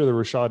after the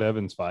Rashad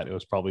Evans fight, it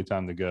was probably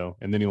time to go.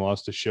 And then he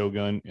lost to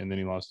Shogun, and then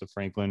he lost to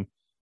Franklin.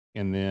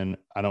 And then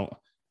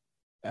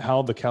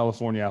how the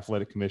California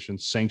Athletic Commission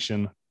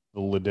sanctioned the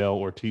Liddell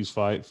Ortiz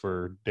fight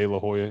for De La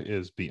Hoya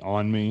is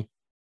beyond me.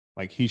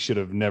 Like, he should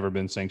have never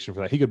been sanctioned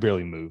for that. He could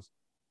barely move.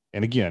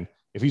 And again,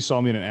 if he saw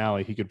me in an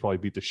alley, he could probably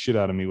beat the shit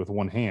out of me with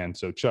one hand.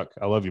 So Chuck,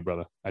 I love you,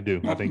 brother. I do.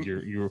 I think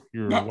you're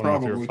one of my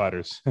favorite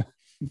fighters.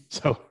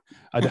 So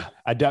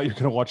I doubt you're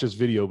going to watch this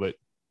video, but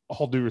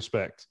all due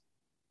respect,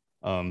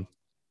 he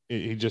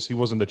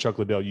wasn't the Chuck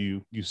Liddell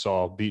you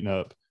saw beating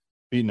up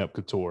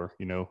Couture,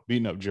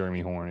 beating up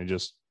Jeremy Horn,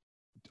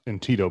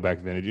 and Tito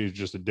back then. It was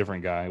just a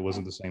different guy. It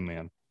wasn't the same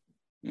man.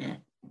 Yeah.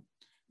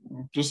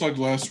 Just like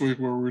last week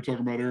where we were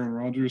talking about Aaron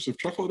Rodgers, if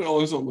Chuck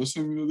Liddell isn't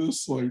listening to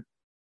this, like,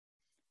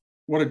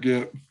 what a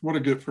get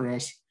for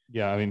us.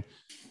 Yeah, I mean,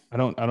 I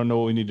don't know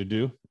what we need to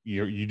do.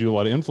 You do a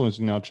lot of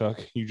influencing now, Chuck.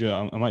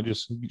 I might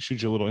just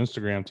shoot you a little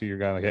Instagram to your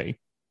guy, like, hey,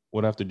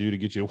 what do I have to do to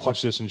get you to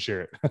watch this and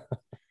share it?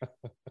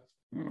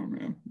 Oh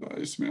man,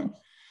 nice man.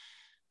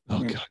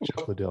 Oh God,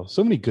 Chuck Liddell.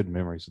 So many good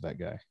memories of that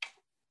guy.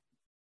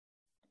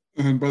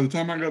 And by the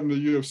time I got into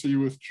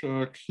UFC with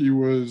Chuck, he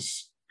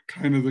was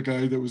kind of the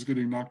guy that was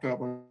getting knocked out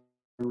by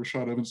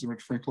Rashad Evans and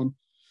Rich Franklin.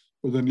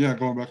 But then, yeah,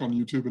 going back on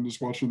YouTube and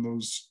just watching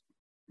those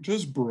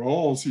just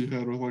brawls he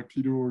had with like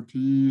Tito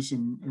Ortiz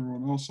and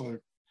everyone else, like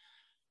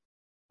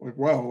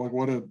wow, like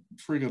what a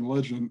freaking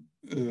legend.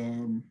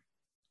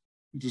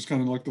 Just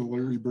kind of like the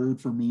Larry Bird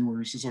for me, where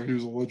he's just like he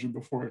was a legend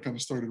before I kind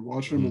of started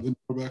watching him, but then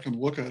go back and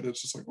look at it,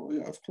 it's just like, well,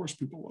 yeah, of course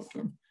people loved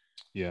him.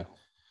 Yeah.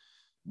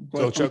 But,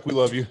 So Chuck, we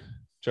love you.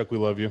 Chuck, we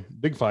love you.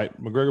 Big fight,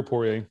 McGregor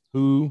Poirier.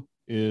 Who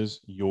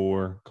is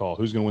your call?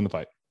 Who's going to win the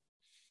fight?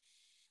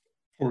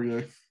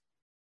 Poirier.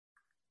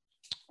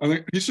 I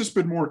think he's just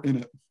been more in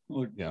it.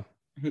 Like, yeah,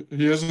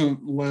 he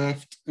hasn't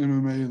left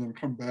MMA and then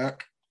come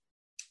back.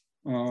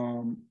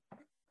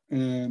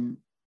 And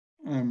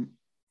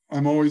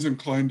I'm always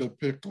inclined to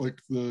pick like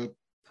the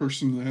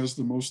person that has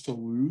the most to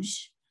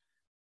lose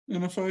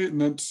in a fight,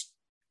 and that's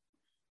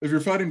if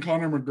you're fighting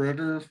Conor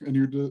McGregor and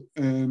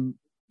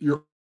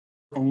you're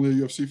only a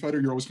UFC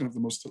fighter, you're always going to have the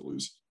most to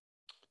lose.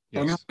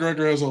 Yes. Conor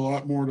McGregor has a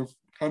lot more to.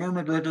 Conor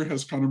McGregor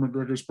has Conor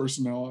McGregor's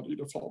personality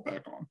to fall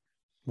back on.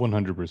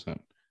 100%.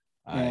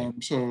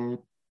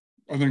 So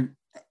I think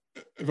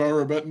if I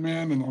were a betting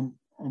man, and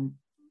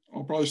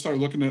I'll probably start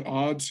looking at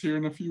odds here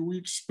in a few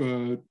weeks,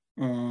 but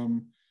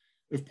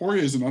if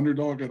Poirier is an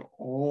underdog at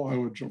all, I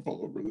would jump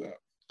all over that.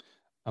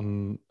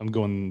 I'm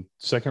going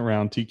second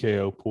round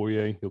TKO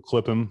Poirier. He'll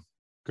clip him,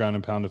 ground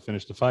and pound to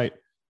finish the fight.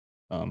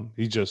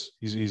 He's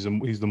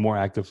the more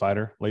active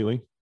fighter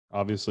lately.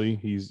 Obviously,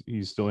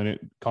 he's still in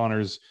it.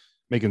 Conor's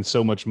making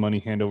so much money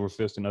hand over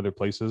fist in other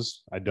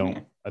places. I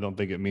don't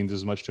think it means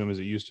as much to him as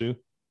it used to.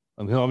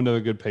 He'll have another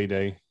good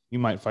payday. He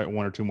might fight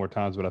one or two more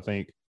times, but I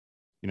think,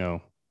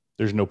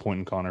 there's no point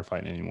in Conor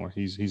fighting anymore.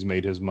 He's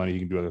made his money. He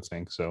can do other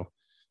things. So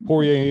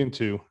Poirier in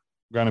 2,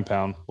 ground and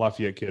pound,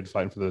 Lafayette kid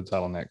fighting for the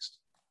title next.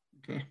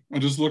 Okay. I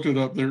just looked it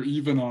up. They're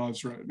even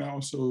odds right now.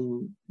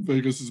 So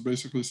Vegas is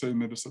basically saying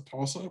that it's a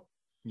toss up.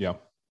 Yeah.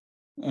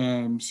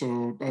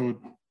 So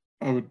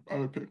I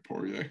would pick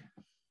Poirier.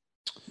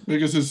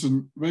 Vegas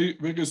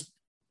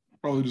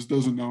probably just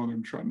doesn't know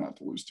and try not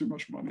to lose too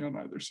much money on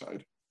either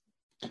side.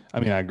 I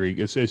mean, I agree.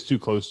 It's too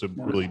close to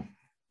really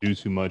do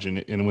too much.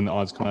 And when the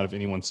odds come out, if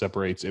anyone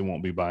separates, it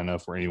won't be by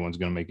enough where anyone's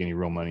going to make any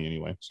real money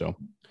anyway. So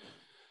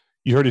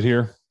you heard it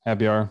here.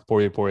 Happy hour,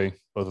 Poirier,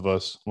 both of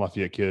us,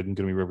 Lafayette kid, going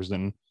to be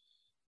representing.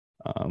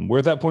 We're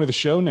at that point of the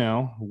show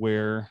now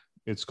where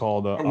it's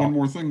called. One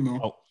more thing, though.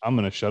 Oh, I'm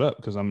going to shut up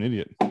because I'm an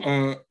idiot.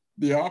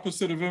 The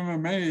opposite of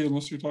MMA,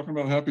 unless you're talking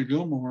about Happy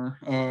Gilmore,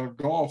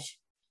 golf.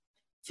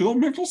 Phil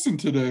Mickelson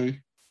today.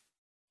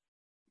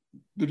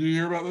 Did you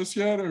hear about this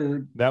yet?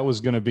 Or that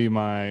was going to be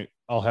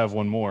I'll have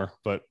one more,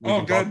 but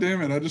God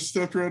damn it! I just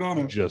stepped right on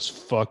it. Just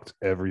fucked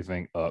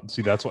everything up.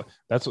 See, that's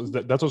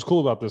what's cool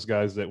about this,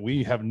 guys. That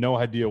we have no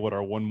idea what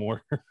our one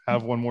more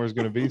is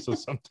going to be. So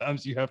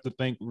sometimes you have to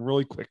think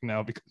really quick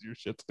now because your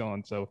shit's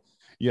gone. So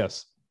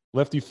yes,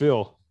 Lefty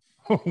Phil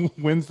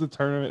wins the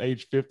tournament,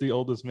 age 50,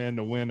 oldest man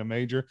to win a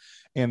major,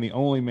 and the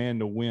only man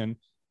to win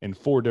in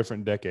 4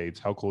 different decades.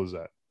 How cool is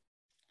that?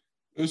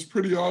 It's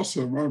pretty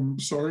awesome. I'm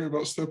sorry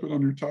about stepping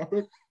on your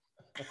topic.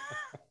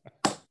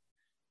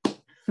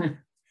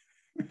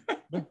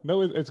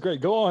 No, it's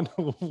great. Go on.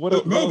 What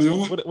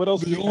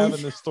else do you have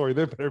in this story?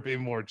 There better be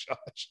more,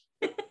 Josh.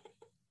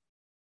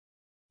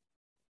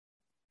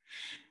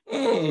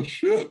 Oh,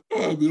 shit.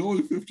 The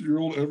only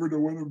 50-year-old ever to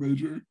win a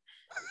major.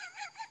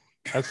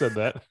 I said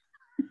that.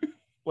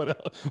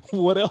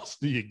 What else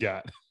do you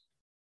got?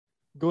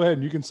 Go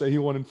ahead. You can say he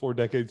won in 4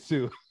 decades,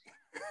 too.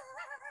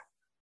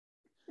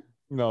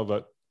 No,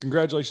 but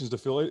congratulations to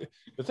Phil.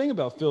 The thing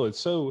about Phil,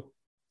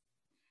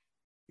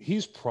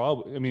 he's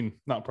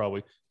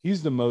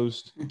the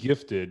most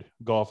gifted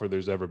golfer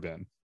there's ever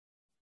been.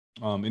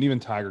 And even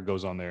Tiger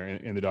goes on there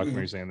in the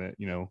documentary saying that,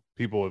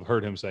 people have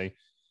heard him say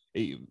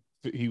he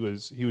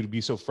would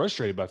be so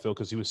frustrated by Phil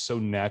because he was so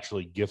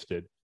naturally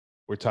gifted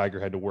where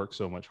Tiger had to work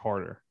so much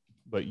harder.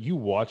 But you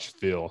watch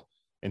Phil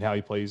and how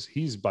he plays,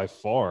 he's by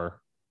far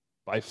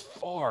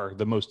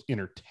the most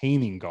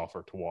entertaining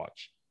golfer to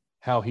watch.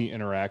 How he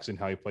interacts and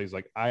how he plays.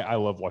 Like I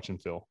love watching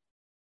Phil.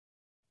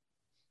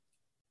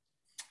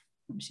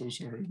 I'm so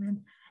sorry,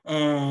 man.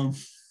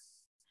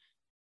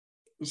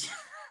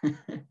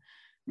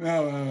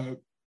 Now,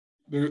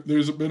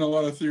 there's been a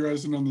lot of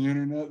theorizing on the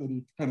internet that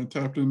he kind of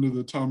tapped into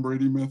the Tom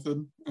Brady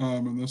method,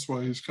 and that's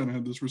why he's kind of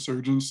had this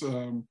resurgence. I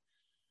don't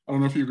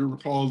know if you can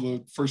recall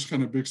the first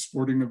kind of big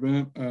sporting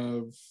event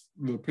of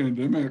the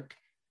pandemic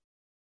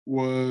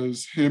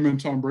was him and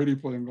Tom Brady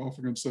playing golf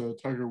against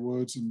Tiger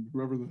Woods and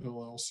whoever the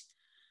hell else.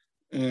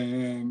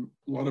 And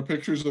a lot of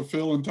pictures of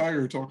Phil and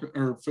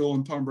Phil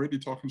and Tom Brady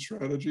talking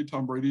strategy.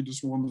 Tom Brady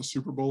just won the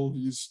Super Bowl.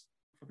 He's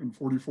fucking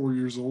 44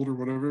 years old or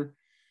whatever.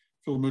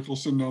 Phil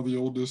Mickelson, now the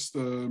oldest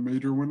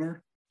major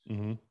winner.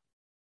 Mm-hmm.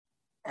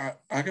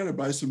 I got to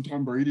buy some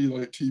Tom Brady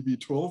like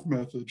TB12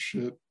 method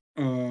shit.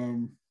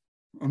 I'm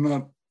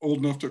not old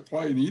enough to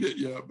quite eat it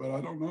yet, but I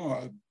don't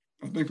know.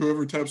 I think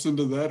whoever taps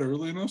into that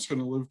early enough is going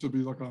to live to be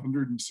like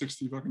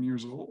 160 fucking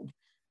years old.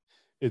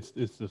 It's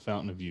the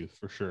fountain of youth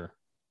for sure.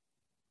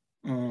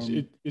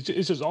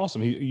 It's just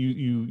awesome.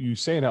 You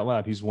say it out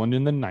loud. He's won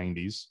in the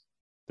 90s,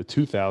 the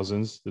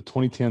 2000s, the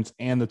 2010s,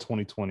 and the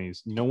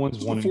 2020s. No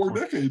one's won in 4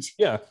 decades.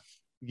 Yeah.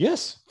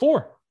 Yes,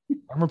 4.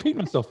 I'm repeating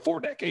myself. 4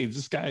 decades.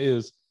 This guy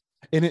is,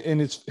 and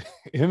it's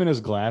him and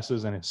his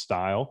glasses and his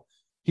style.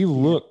 He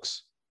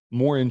looks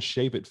more in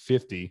shape at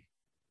 50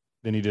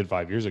 than he did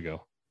 5 years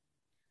ago.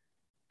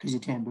 Because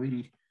of Tom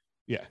Brady.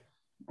 Yeah.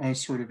 I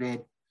swear to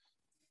God.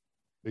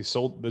 They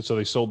sold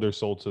their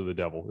soul to the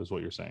devil, is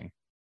what you're saying.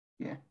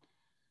 Yeah.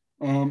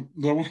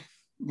 The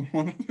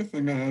one other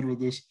thing I had with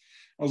this,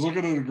 I was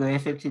looking at a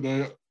graphic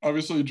today.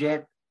 Obviously,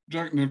 Jack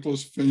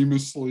Nicklaus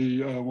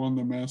famously won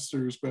the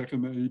Masters back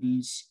in the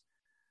 80s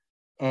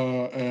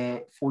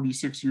at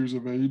 46 years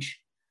of age.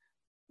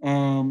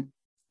 And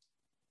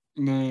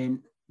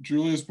then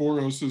Julius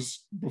Boros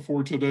is,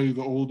 before today,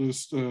 the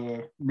oldest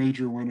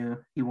major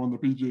winner. He won the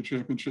PGA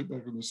Championship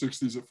back in the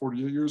 60s at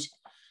 48 years.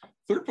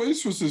 Third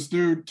place was this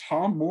dude,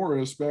 Tom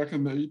Morris, back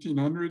in the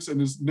 1800s,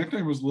 and his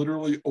nickname was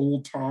literally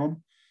Old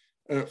Tom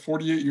at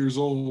 48 years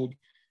old.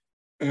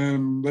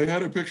 And they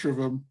had a picture of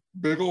him.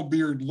 Big old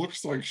beard,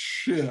 looks like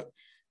shit.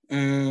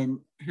 And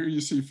here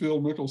you see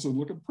Phil Mickelson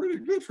looking pretty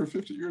good for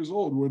 50 years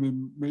old,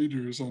 winning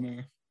majors on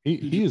a.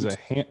 He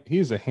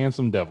is a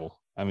handsome devil.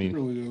 I mean, he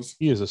really is.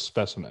 He is a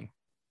specimen.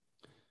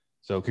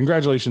 So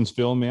congratulations,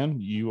 Phil, man.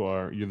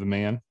 You're the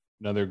man.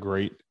 Another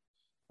great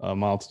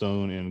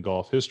milestone in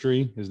golf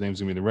history. His name's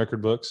gonna be in the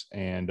record books.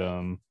 And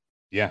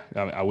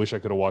I wish I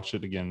could have watched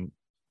it again.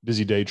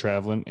 Busy day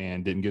traveling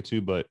and didn't get to,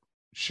 but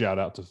shout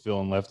out to Phil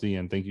and Lefty,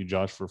 and thank you,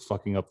 Josh, for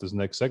fucking up this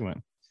next segment.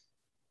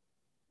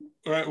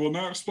 All right, well,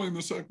 now explain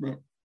the segment.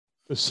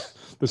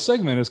 The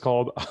segment is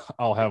called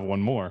I'll Have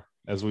One More.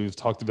 As we've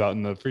talked about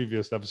in the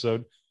previous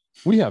episode,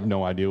 we have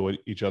no idea what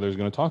each other is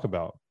going to talk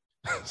about.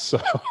 So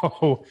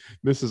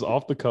this is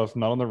off the cuff,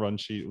 not on the run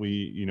sheet.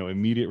 We,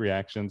 immediate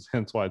reactions,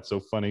 hence why it's so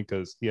funny,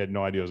 because he had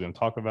no idea I was going to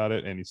talk about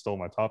it and he stole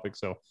my topic.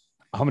 So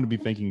I'm going to be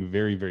thinking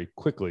very, very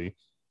quickly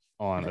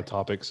on a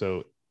topic.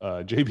 So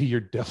JB,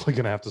 you're definitely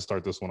going to have to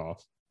start this one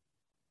off.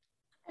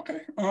 Okay.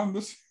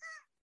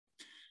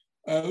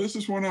 This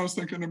is one I was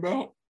thinking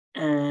about.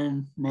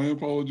 My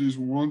apologies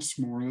once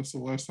more. That's the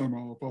last time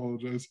I'll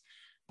apologize.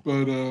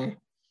 But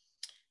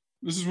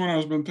this is one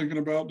I've been thinking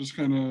about, just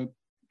kind of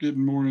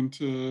getting more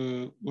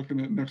into looking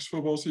at next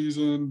football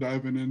season,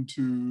 diving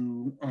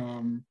into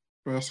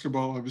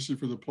basketball, obviously,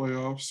 for the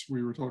playoffs.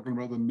 We were talking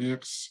about the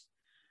Knicks.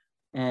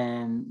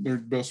 Their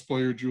best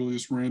player,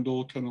 Julius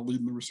Randle, kind of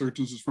leading the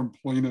resurgence, is from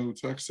Plano,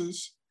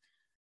 Texas.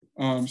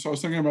 So I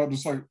was thinking about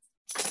just like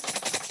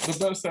the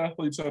best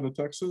athletes out of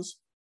Texas.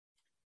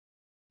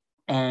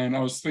 And I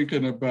was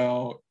thinking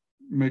about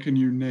making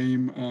you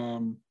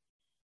name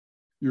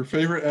your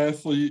favorite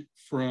athlete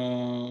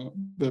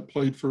that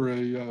played for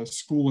a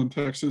school in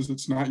Texas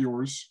that's not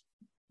yours.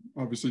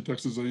 Obviously,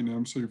 Texas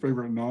A&M. So your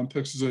favorite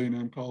non-Texas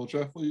A&M college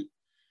athlete.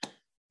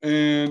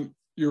 And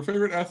your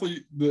favorite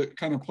athlete that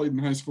kind of played in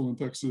high school in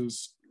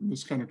Texas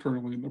is kind of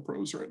currently in the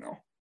pros right now.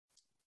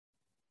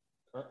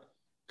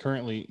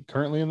 Currently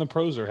in the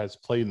pros, or has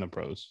played in the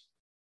pros?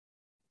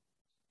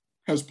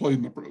 Has played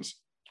in the pros.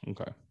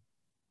 Okay.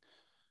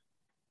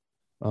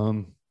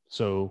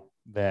 So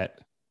that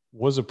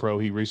was a pro.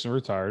 He recently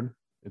retired.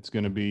 It's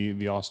going to be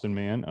the Austin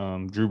man,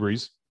 Drew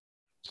Brees.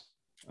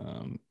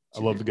 I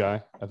love the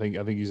guy. I think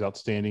he's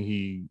outstanding.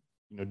 He,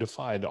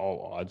 defied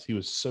all odds. He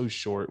was so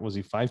short. Was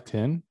he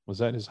 5'10"? Was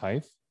that his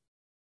height?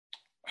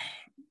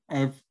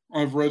 I've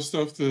read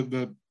stuff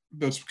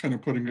that's kind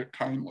of putting it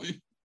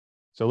kindly.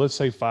 So let's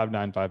say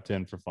 5'9",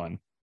 5'10" for fun.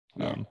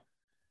 Yeah.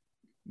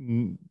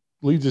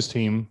 Leads his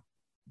team,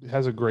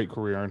 has a great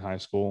career in high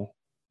school,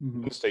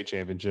 state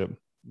championship,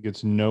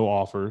 gets no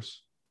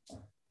offers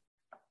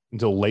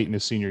until late in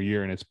his senior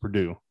year, and it's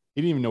Purdue.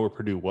 He didn't even know where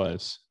Purdue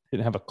was. He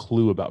didn't have a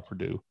clue about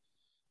Purdue,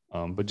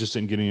 but just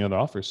didn't get any other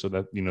offers. So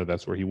that,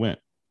 that's where he went.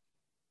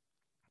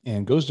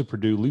 And goes to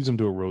Purdue, leads them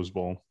to a Rose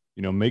Bowl,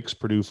 makes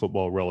Purdue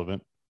football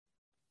relevant,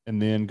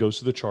 and then goes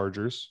to the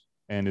Chargers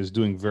and is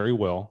doing very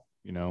well,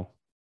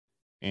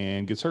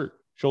 and gets hurt,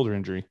 shoulder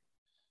injury.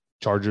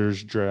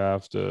 Chargers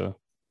draft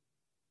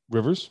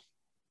Rivers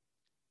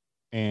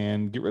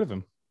and get rid of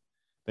him,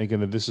 thinking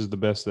that this is the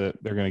best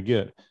that they're going to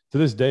get. To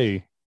this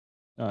day,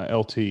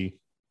 LT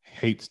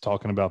hates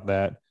talking about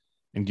that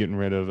and getting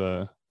rid of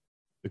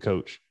the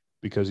coach,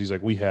 because he's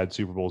like, we had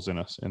Super Bowls in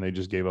us and they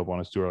just gave up on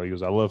us too early. He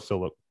goes, I love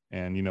Phillip,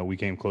 and we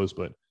came close,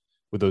 but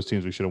with those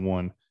teams we should have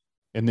won.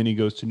 And then he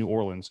goes to New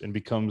Orleans and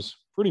becomes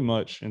pretty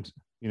much, and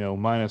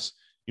minus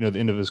the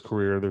end of his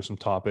career, there's some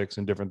topics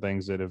and different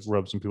things that have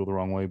rubbed some people the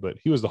wrong way, but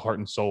he was the heart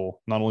and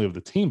soul not only of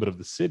the team but of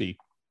the city.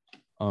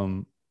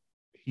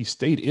 He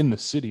stayed in the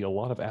city. A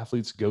lot of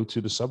athletes go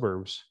to the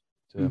suburbs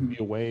to be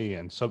away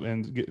and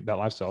get that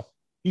lifestyle.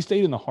 He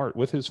stayed in the heart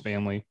with his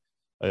family,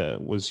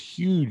 was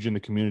huge in the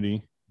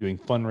community, doing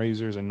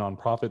fundraisers and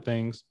nonprofit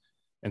things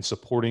and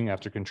supporting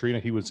after Katrina.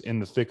 He was in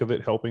the thick of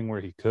it, helping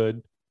where he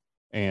could.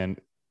 And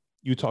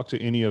you talk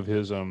to any of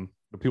his the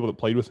people that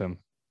played with him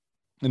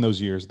in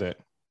those years, that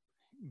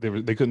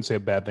they couldn't say a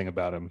bad thing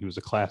about him. He was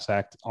a class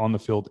act on the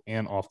field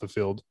and off the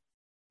field.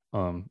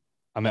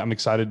 I'm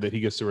excited that he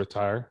gets to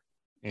retire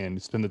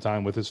and spend the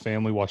time with his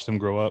family, watch them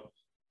grow up,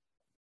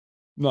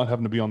 not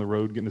having to be on the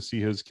road, getting to see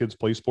his kids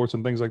play sports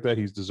and things like that.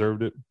 He's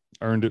deserved it,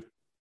 earned it.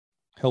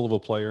 Hell of a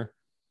player.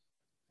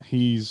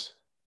 He's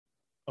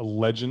a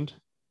legend,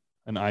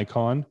 an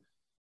icon.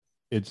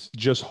 It's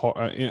just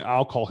hard.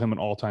 I'll call him an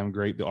all-time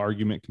great. The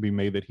argument can be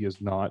made that he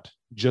is not,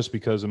 just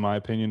because, in my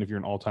opinion, if you're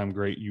an all-time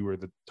great, you are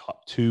the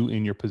top two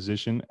in your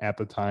position at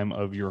the time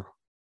of your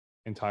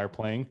entire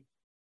playing.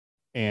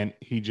 And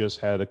he just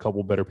had a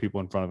couple better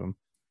people in front of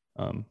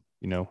him.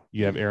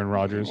 You have Aaron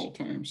Rodgers. All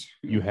times.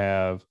 Yeah. You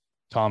have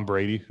Tom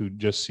Brady, who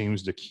just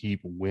seems to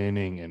keep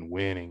winning and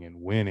winning and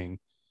winning.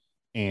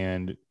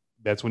 And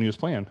that's when he was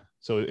playing.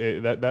 So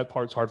that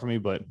part's hard for me,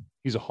 but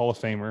he's a Hall of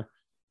Famer.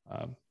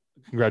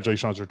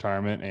 Congratulations on his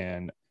retirement.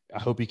 And I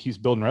hope he keeps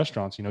building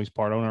restaurants. He's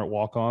part owner at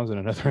Walk-Ons and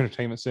another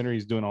entertainment center.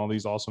 He's doing all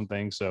these awesome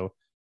things. So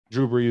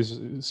Drew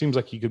Brees, it seems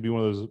like he could be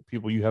one of those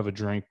people you have a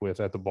drink with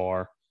at the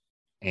bar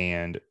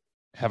and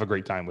have a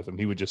great time with him.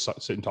 He would just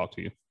sit and talk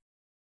to you.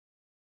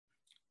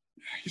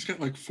 He's got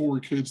like 4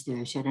 kids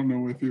though, so I don't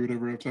know if he would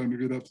ever have time to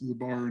get out to the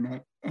bar or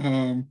not.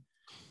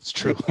 It's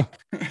true.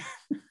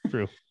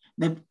 True.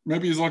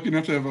 Maybe he's lucky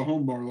enough to have a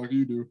home bar like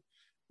you do.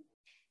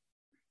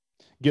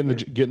 Getting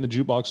the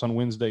jukebox on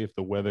Wednesday if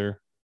the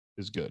weather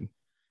is good.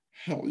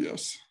 Hell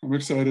yes, I'm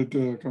excited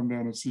to come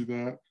down and see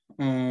that.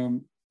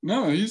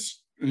 No,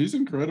 he's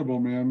incredible,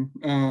 man.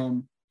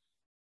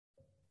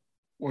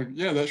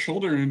 That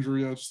shoulder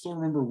injury, I still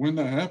remember when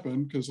that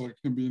happened because, like,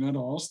 him being out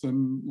of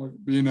Austin, like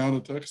being out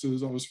of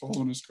Texas, I was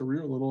following his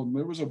career a little, and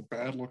it was a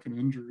bad-looking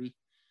injury.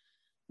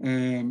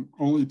 And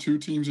only 2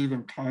 teams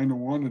even kind of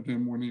wanted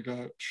him when he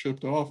got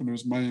shipped off, and it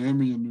was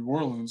Miami and New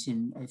Orleans,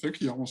 and I think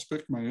he almost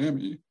picked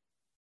Miami.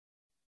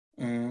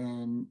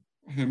 And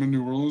him and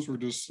New Orleans were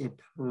just a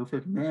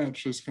perfect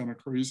match. It's kind of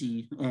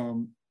crazy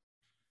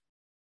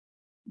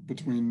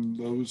between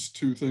those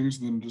 2 things,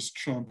 and then just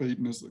Sean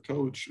Payton as the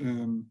coach.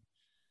 And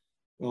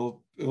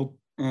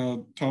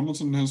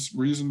Tomlinson has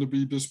reason to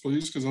be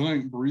displeased because I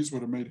think Brees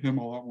would have made him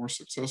a lot more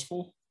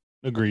successful.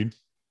 Agreed.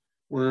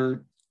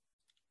 Where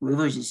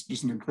Rivers is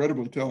just an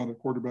incredibly talented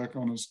quarterback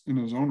in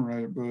his own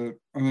right, but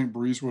I think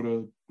Brees would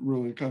have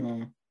really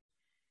kind of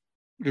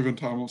given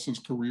Tomlinson's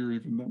career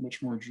even that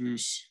much more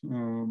juice.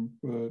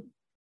 But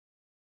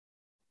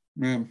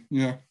man,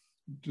 yeah,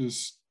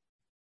 just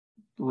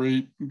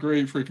great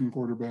freaking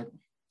quarterback.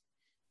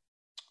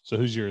 So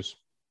who's yours?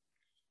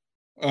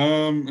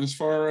 As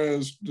far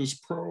as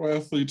just pro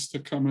athletes to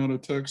come out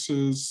of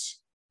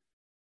Texas,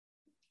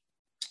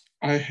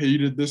 I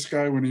hated this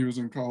guy when he was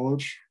in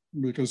college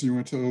because he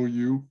went to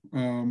OU.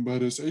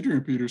 But it's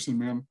Adrian Peterson,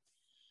 man.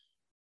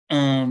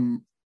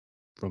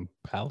 From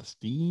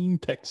Palestine,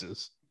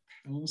 Texas.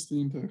 What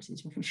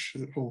a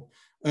shithole.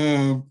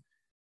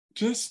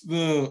 Just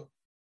the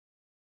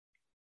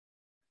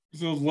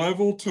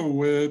level to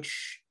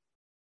which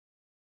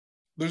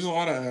there's a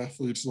lot of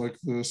athletes like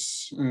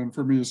this, and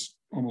for me it's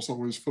almost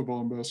always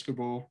football and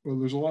basketball, but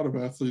there's a lot of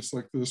athletes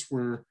like this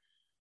where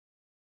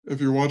if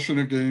you're watching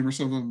a game or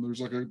something,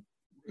 there's like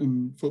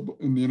in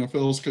the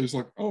NFL's case,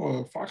 like,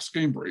 a Fox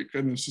game break,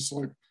 and it's just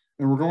like,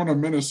 and we're going to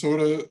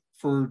Minnesota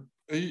for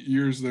 8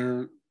 years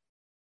there,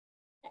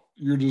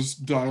 you're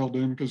just dialed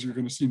in because you're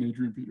going to see an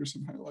Adrian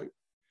Peterson highlight.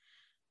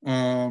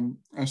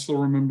 I still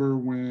remember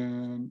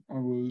when I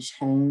was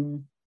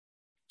home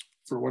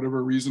for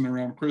whatever reason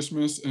around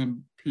Christmas,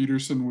 and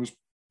Peterson was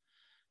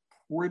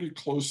pretty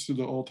close to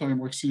the all-time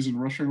season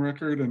rushing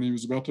record, and he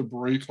was about to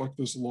break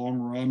this long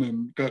run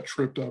and got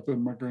tripped up,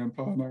 and my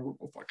grandpa and I were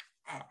both like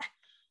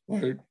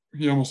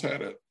he almost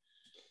had it.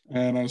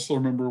 And I still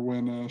remember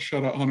when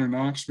shout out Hunter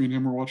Knox, me and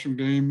him were watching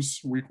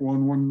games week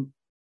one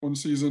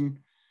season,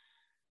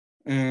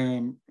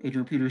 and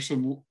Adrian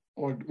Peterson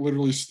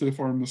literally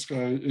stiff-armed this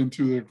guy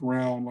into the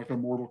ground like a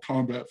Mortal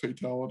Kombat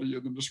fatality,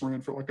 and then just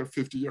ran for a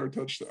 50-yard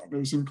touchdown. It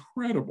was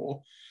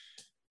incredible.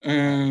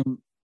 And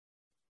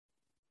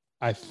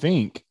I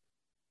think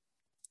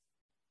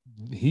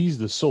he's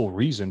the sole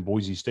reason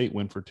Boise State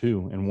went for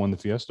 2 and won the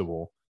Fiesta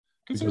Bowl.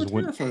 Because they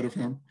were terrified of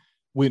him.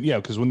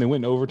 Because when they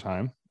went in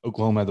overtime,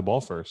 Oklahoma had the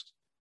ball first.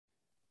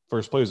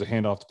 First play was a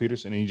handoff to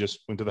Peterson, and he just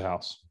went to the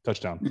house.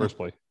 Touchdown, first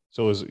play.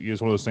 So it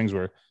was one of those things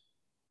where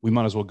we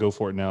might as well go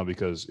for it now,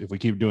 because if we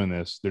keep doing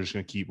this, they're just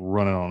going to keep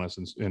running on us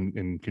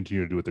and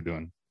continue to do what they're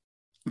doing.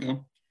 Yeah.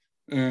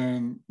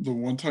 And the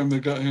one time they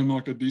got him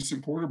a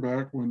decent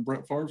quarterback, when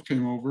Brett Favre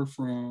came over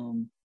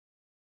from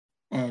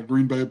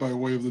Green Bay by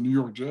way of the New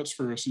York Jets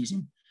for a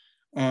season,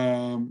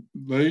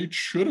 they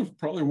should have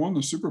probably won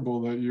the Super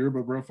Bowl that year,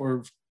 but Brett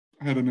Favre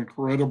had an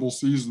incredible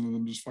season and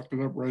then just fucked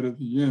it up right at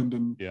the end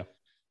and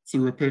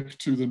threw a pick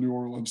to the New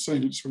Orleans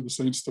Saints for the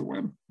Saints to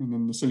win. And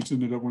then the Saints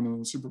ended up winning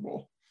the Super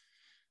Bowl.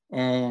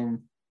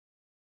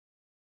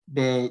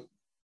 But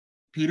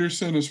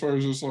Peterson, as far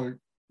as just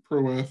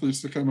pro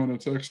athletes to come out of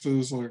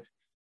Texas,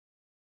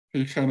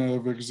 he kind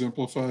of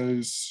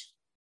exemplifies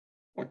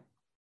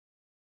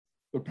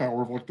the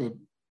power of the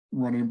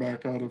running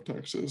back out of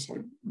Texas,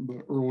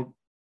 the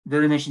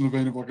very much in the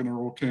vein of like an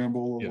Earl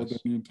Campbell or Yes.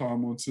 LaDainian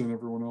Tomlinson,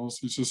 everyone else.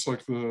 He's just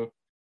like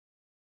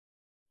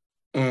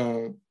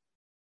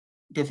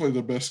definitely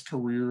the best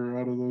career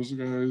out of those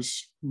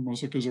guys,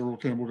 mostly because Earl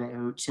Campbell got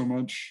hurt so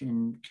much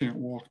and can't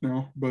walk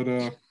now. But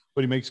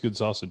he makes good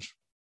sausage.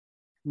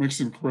 makes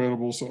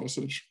incredible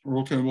sausage.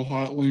 Earl Campbell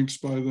hot links,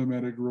 buy them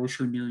at a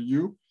grocer near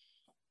you.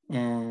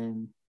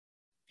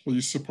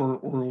 Please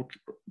support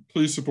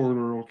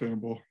Earl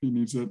Campbell. He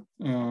needs it.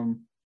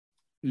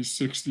 He's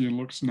 60 and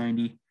looks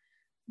 90.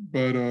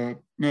 But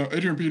no,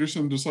 Adrian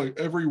Peterson, just like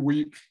every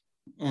week,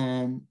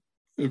 if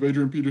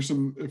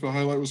a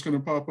highlight was going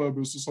to pop up, it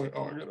was just like,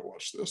 oh, I got to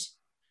watch this.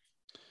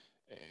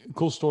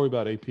 Cool story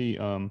about AP.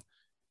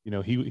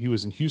 He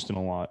was in Houston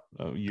a lot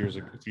a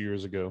few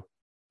years ago,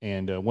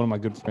 and one of my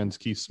good friends,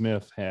 Keith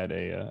Smith, had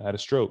a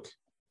stroke.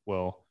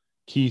 Well,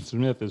 Keith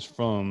Smith is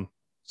from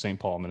St.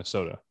 Paul,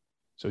 Minnesota,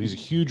 so he's a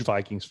huge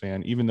Vikings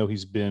fan. Even though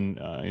he's been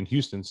in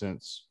Houston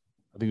since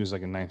I think it was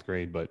like in 9th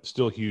grade, but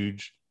still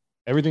huge.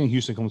 Everything in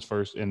Houston comes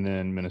first, and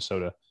then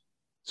Minnesota.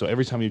 So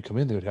every time he'd come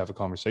in, they would have a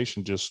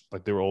conversation just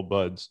like they were old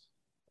buds.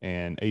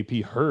 And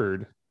AP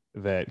heard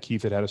that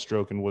Keith had a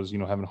stroke and was,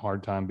 having a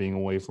hard time being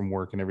away from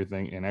work and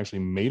everything, and actually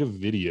made a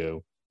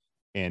video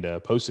and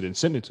posted it and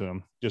sent it to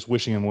him, just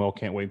wishing him well.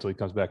 Can't wait until he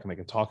comes back and they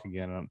can talk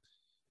again. And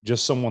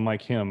just someone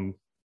like him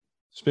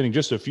spending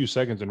just a few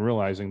seconds and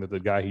realizing that the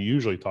guy he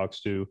usually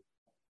talks to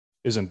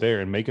isn't there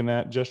and making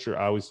that gesture.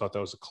 I always thought that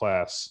was a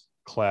class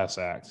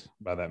act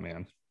by that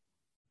man.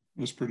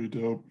 That's pretty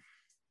dope.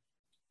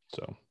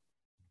 So,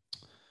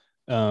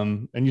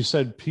 and you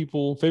said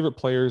favorite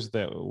players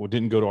that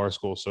didn't go to our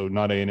school, so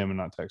not A&M and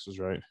not Texas,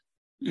 right?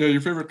 Yeah,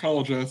 your favorite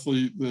college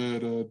athlete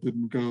that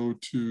didn't go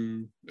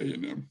to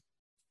A&M.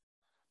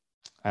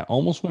 I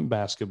almost went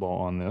basketball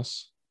on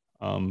this,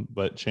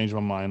 but changed my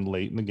mind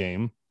late in the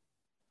game.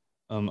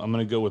 I'm going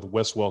to go with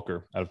Wes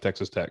Welker out of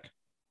Texas Tech.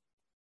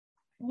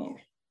 Oh.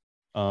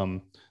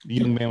 The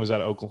young man was out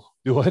of Oklahoma.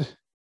 Do what?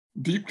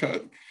 Deep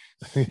cut.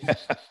 I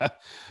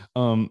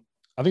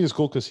think it's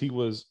cool because he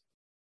was,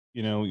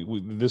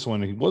 this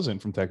one, he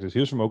wasn't from Texas. He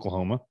was from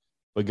Oklahoma,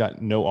 but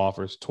got no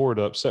offers, tore it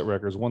up, set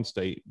records, won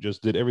state,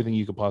 just did everything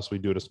you could possibly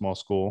do at a small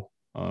school.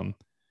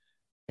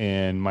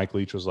 And Mike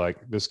Leach was like,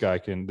 this guy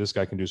can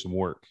do some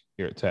work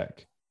here at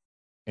Tech,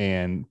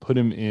 and put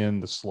him in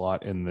the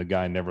slot, and the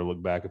guy never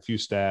looked back. A few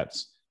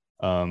stats,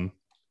 a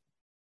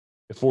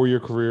 4-year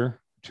career,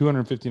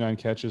 259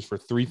 catches for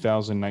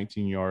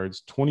 3,019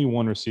 yards,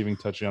 21 receiving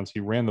touchdowns.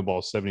 He ran the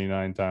ball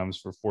 79 times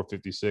for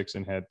 456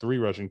 and had 3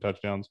 rushing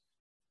touchdowns.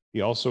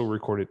 He also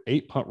recorded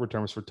 8 punt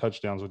returns for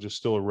touchdowns, which is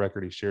still a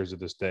record he shares to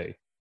this day.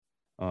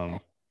 And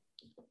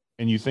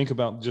you think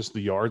about just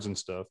the yards and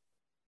stuff.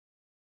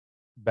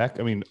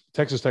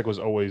 Texas Tech was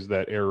always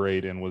that air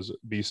raid and was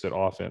beast at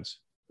offense,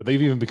 but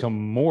they've even become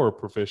more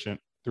proficient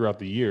throughout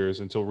the years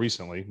until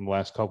recently, in the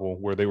last couple,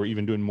 where they were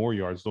even doing more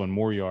yards.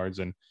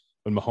 And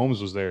when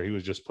Mahomes was there, he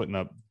was just putting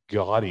up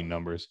gaudy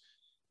numbers.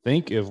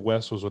 Think if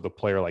Wes was with a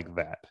player like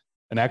that,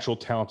 an actual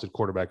talented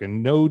quarterback,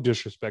 and no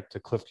disrespect to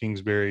Cliff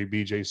Kingsbury,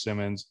 B.J.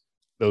 Simmons,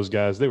 those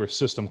guys, they were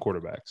system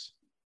quarterbacks.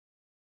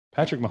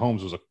 Patrick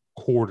Mahomes was a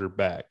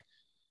quarterback.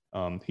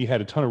 He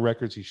had a ton of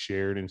records he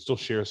shared and still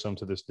shares some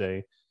to this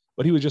day,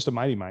 but he was just a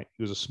mighty mite.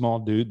 He was a small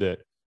dude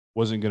that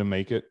wasn't going to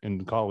make it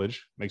in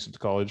college, makes it to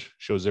college,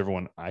 shows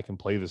everyone I can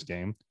play this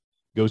game,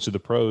 goes to the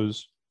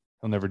pros.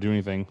 He'll never do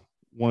anything.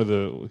 One of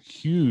the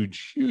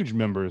huge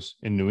members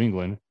in New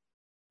England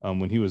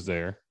when he was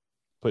there,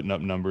 putting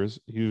up numbers.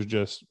 He was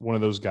just one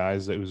of those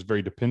guys that was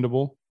very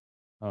dependable,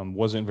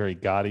 wasn't very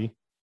gaudy,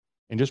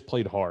 and just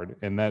played hard.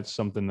 And that's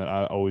something that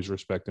I always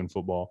respect in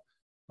football.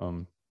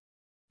 One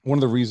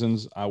of the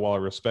reasons while I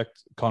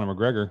respect Conor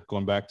McGregor,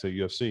 going back to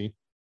UFC,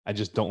 I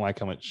just don't like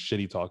how much shit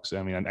he talks.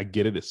 I mean, I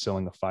get it. It's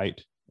selling a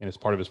fight and it's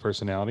part of his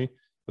personality,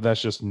 but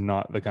that's just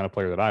not the kind of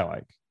player that I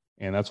like.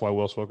 And that's why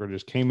Wes Welker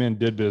just came in,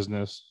 did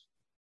business,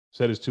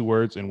 said his 2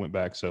 words, and went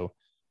back. So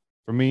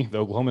for me, the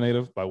Oklahoma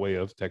native by way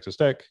of Texas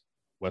Tech,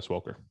 Wes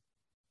Welker.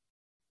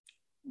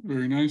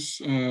 Very nice.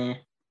 Then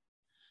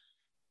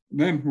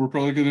we're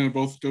probably going to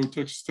both go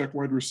Texas Tech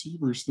wide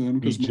receivers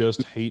then. We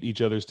just hate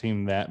each other's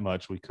team that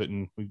much. We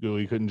couldn't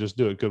just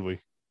do it, could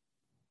we?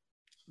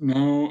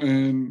 No,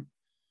 and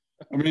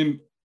I mean,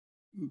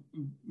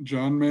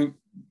 Johnny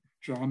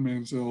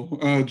Manziel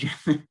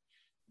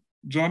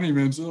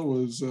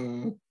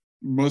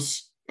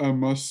was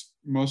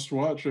must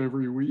watch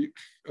every week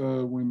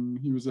when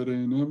he was at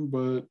A&M,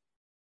 but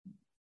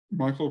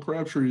Michael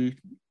Crabtree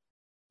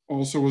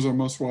also was a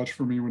must watch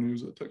for me when he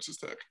was at Texas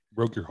Tech.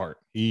 Broke your heart.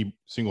 He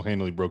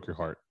single-handedly broke your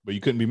heart, but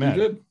you couldn't be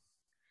mad.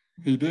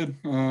 He did.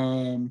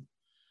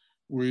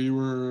 We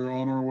were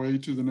on our way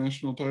to the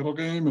national title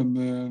game and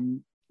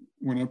then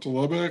went up to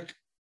Lubbock.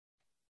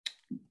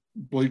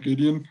 Blake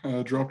Gideon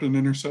dropped an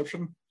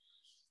interception.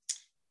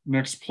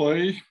 Next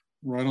play,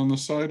 right on the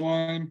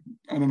sideline.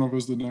 I don't know if it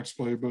was the next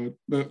play, but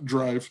that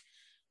drive.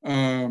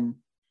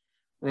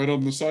 Right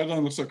on the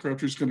sideline, looks like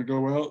Crabtree's going to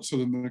go out, so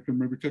then they can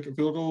maybe kick a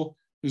field goal.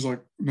 He's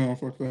like, no,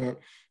 fuck that.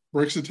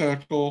 Breaks a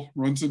tackle,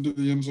 runs into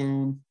the end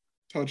zone,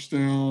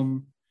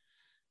 touchdown.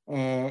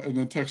 and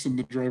then Texan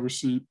the driver's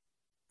seat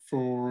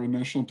for a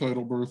national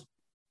title berth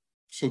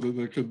so that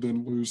they could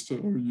then lose to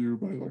OU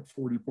by like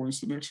 40 points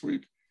the next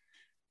week.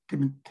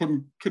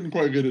 Couldn't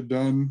quite get it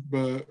done,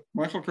 but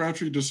Michael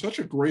Crabtree, just such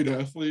a great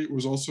athlete,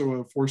 was also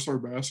a 4-star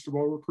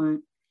basketball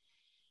recruit.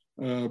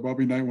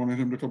 Bobby Knight wanted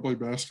him to come play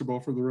basketball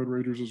for the Red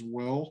Raiders as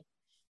well.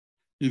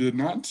 He did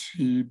not.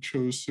 He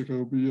chose to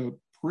go be a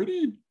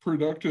pretty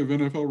productive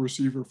NFL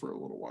receiver for a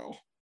little while.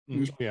 He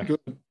was pretty good.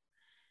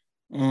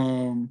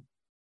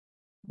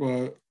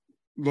 But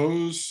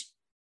those,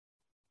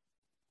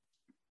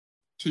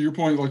 to your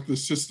point, like the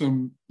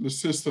system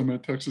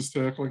at Texas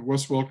Tech, like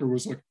Wes Welker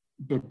was like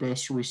the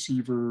best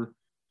receiver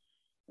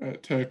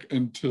at Tech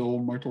until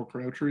Michael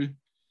Crabtree.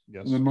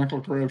 Yes. And then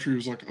Michael Crabtree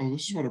was like, oh,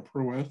 this is what a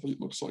pro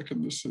athlete looks like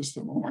in this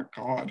system. Oh my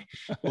God.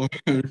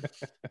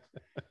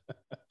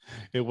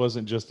 It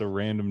wasn't just a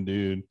random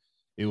dude.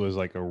 It was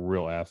like a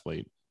real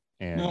athlete.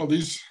 And no,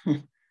 these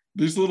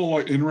little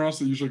like in routes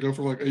that usually go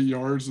for like 8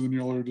 yards, and then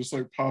y'all are just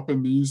like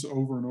popping these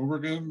over and over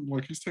again.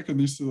 Like he's taking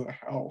these to the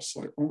house.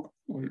 Like, oh,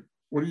 like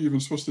what are you even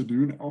supposed to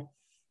do now?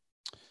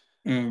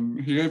 And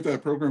he gave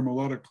that program a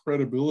lot of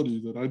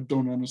credibility that I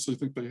don't honestly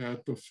think they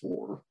had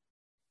before.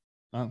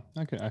 I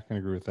can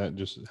agree with that.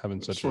 Just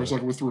having such as far as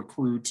like with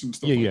recruits and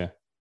stuff. Yeah,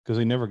 because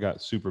they never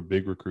got super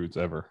big recruits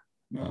ever.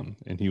 No.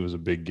 And he was a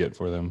big get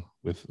for them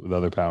with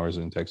other powers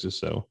in Texas.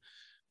 So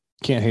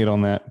can't hate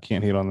on that.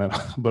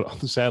 But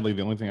sadly,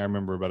 the only thing I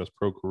remember about his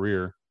pro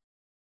career,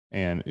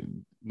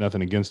 and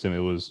nothing against him, it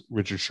was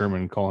Richard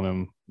Sherman calling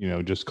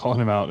him, just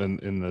calling him out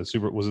in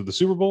the was it the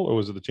Super Bowl or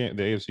was it the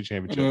AFC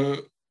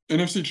Championship?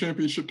 NFC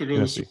Championship to go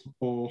to the Super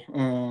Bowl.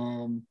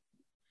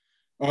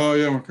 Oh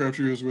yeah, when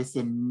Crabtree was with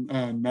the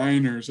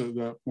Niners at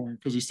that point,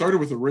 because he started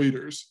with the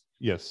Raiders.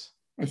 Yes,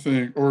 I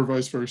think, or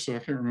vice versa. I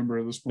can't remember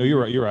at this point.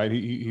 No, you're right.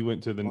 He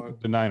went to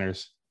the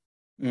Niners.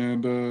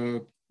 And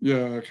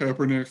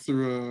Kaepernick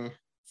threw a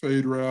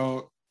fade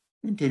route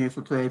intended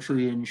for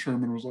Crabtree, and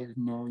Sherman was like,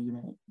 "No, you're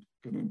not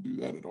gonna do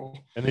that at all."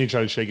 And then he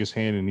tried to shake his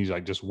hand, and he's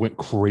like, just went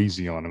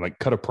crazy on him, like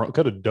cut a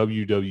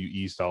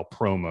WWE style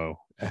promo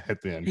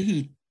at the end.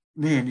 He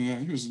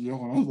was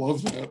yelling. I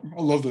love that.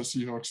 I love that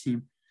Seahawks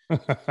team.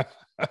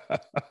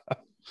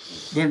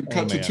 Then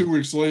cut to 2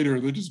 weeks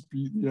later, they just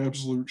beat the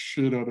absolute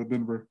shit out of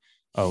Denver.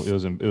 Oh, it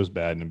was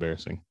bad and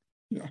embarrassing.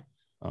 Yeah.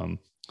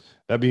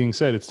 That being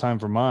said, it's time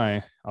for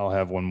I'll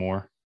have one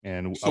more.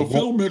 And so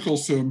Phil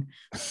Mickelson.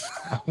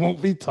 I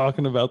won't be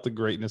talking about the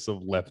greatness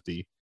of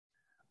Lefty.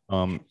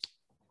 I'll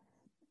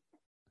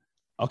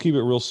keep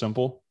it real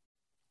simple.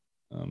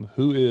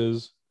 Who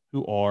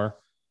are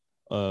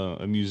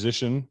a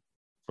musician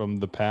from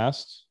the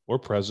past or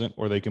present,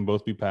 or they can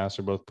both be past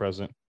or both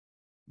present,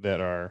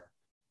 that are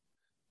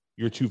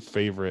your two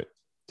favorite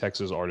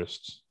Texas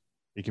artists?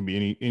 It can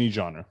be any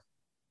genre.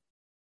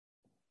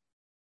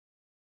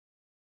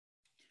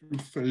 Two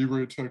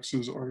favorite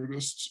Texas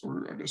artists,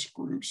 or I guess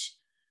groups.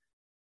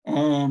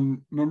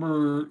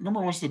 Number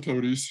one's the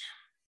Toadies.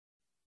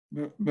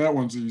 That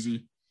one's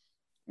easy.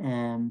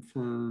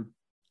 For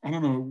I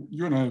don't know,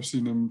 you and I have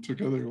seen them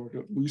together like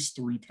at least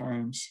 3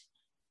 times.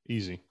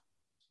 Easy.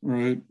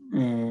 Right.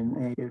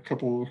 I had a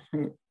couple,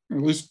 at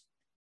least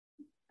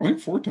I think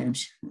 4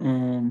 times.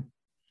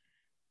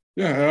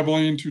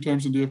 Abilene 2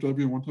 times in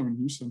DFW and 1 time in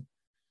Houston.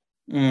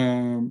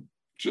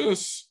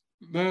 Just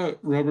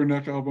that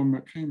Rubberneck album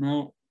that came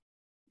out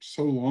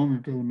so long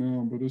ago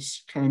now, but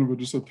it's kind of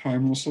just a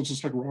timeless, it's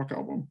just like rock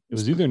album. It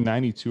was either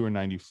 92 or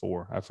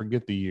 94. I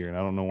forget the year, and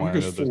I don't know why. I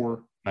think it's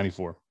 4.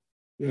 94.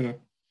 Yeah.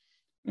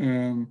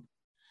 And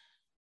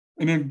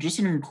then just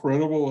an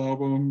incredible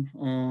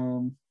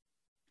album.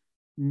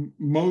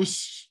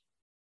 Most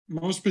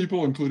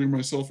people, including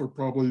myself, are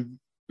probably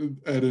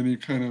at any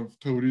kind of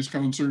Toadies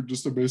concert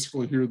just to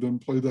basically hear them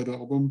play that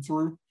album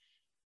through,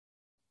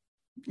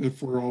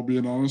 if we're all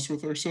being honest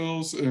with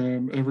ourselves.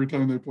 And every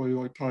time they play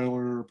like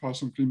Tyler or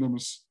Possum Kingdom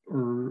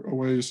or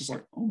Away, it's just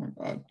like, oh my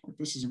God, like,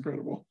 this is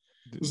incredible.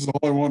 This is all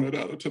I wanted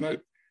out of tonight.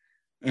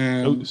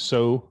 And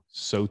so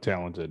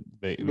talented.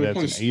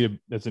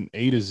 That's an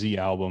A to Z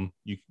album.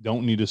 You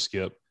don't need to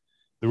skip.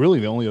 The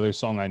only other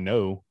song I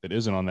know that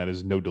isn't on that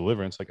is No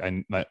Deliverance. Like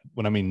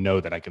when I mean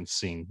know that I can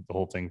sing the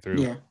whole thing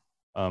through. Yeah.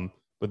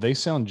 But they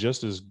sound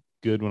just as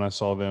good when I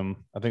saw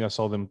them. I think I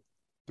saw them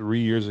 3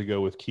 years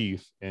ago with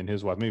Keith and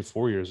his wife, maybe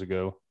 4 years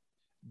ago,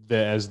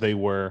 as they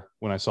were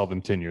when I saw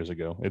them 10 years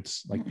ago.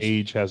 It's like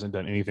age hasn't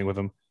done anything with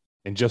them.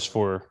 And just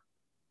for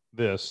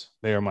this,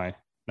 they are my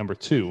number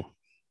 2.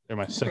 They're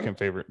my second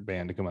favorite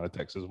band to come out of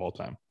Texas of all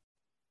time.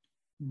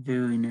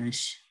 Very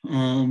nice.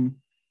 Number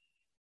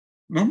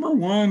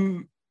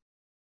 1.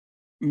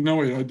 No,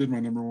 wait, I did my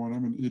number 1.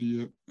 I'm an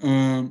idiot.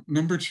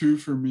 Number 2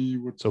 for me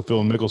would. So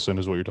Phil Mickelson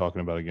is what you're talking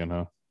about again,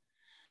 huh?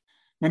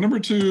 My number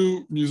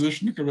 2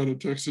 musician to come out of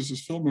Texas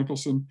is Phil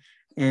Mickelson.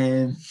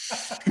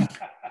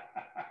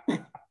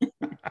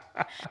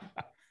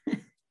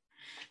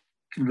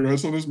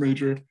 Congrats on his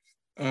major.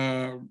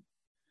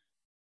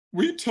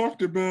 We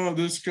talked about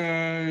this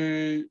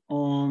guy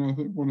on, I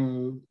think, one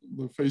of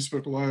the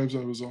Facebook Lives I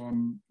was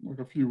on like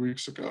a few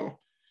weeks ago.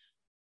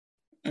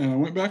 And I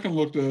went back and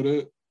looked at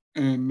it,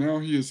 and now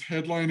he is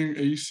headlining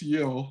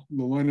ACL.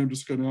 The lineup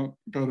just got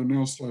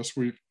announced last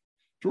week.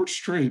 George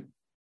Strait.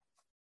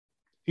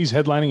 He's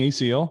headlining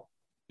ACL?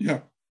 Yeah.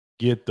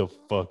 Get the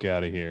fuck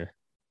out of here.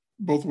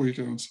 Both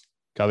weekends.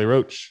 Kylie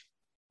Roach,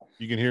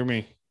 you can hear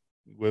me.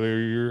 Whether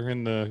you're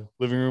in the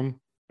living room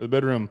or the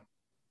bedroom,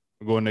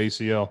 we're going to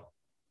ACL.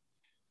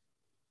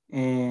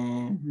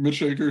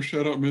 Mitch Akers,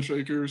 shout out Mitch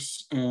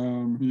Akers.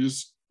 Him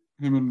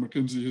and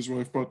Mackenzie, his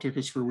wife, bought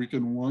tickets for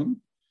weekend 1.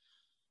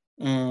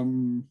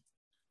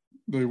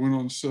 They went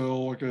on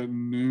sale like at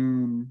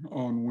noon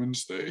on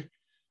Wednesday.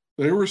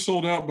 They were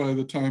sold out by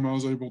the time I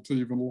was able to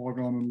even log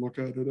on and look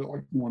at it at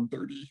like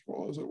 1:30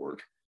 while I was at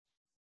work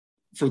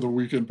for the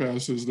weekend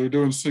passes. They're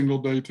doing single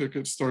day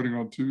tickets starting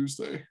on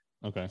Tuesday.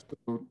 Okay.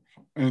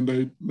 And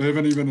they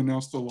haven't even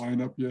announced the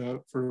lineup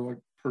yet for like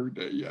per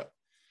day yet.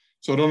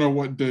 So I don't know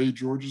what day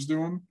George is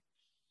doing.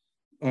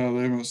 They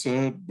haven't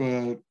said,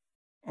 but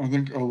I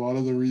think a lot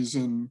of the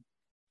reason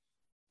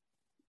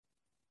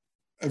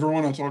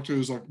everyone I talk to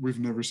is like, we've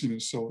never seen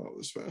it sell out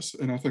this fast.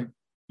 And I think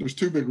there's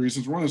 2 big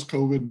reasons. One is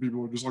COVID and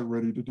people are just like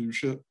ready to do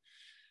shit.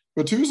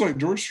 But 2 is like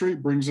George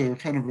Strait brings a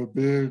kind of a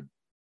big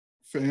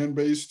fan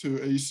base to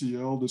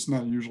ACL that's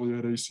not usually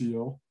at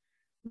ACL.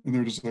 And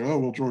they're just like, oh,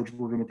 well, George,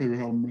 we're going to pay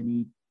how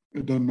many,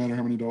 it doesn't matter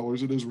how many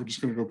dollars it is. We're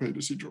just going to go pay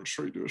to see George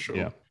Strait do a show.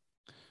 Yeah.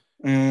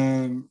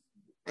 And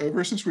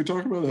ever since we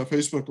talked about that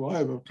Facebook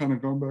Live, I've kind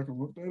of gone back and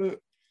looked at it.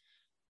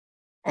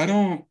 I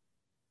don't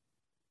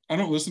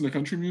listen to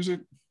country music.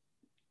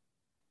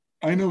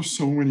 I know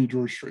so many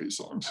George Strait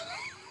songs.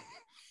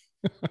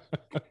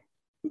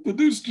 The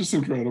dude's just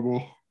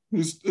incredible.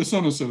 It's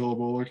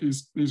unassailable. Like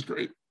he's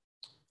great.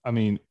 I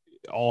mean,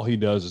 all he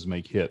does is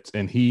make hits,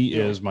 and he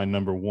is my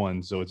number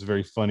 1. So it's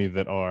very funny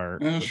that our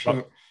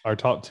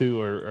top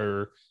 2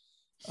 are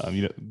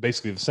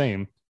basically the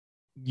same.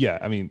 Yeah,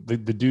 I mean, the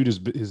dude has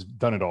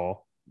done it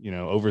all.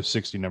 Over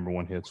 60 number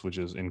 1 hits, which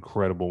is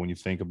incredible when you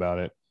think about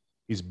it.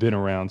 He's been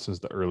around since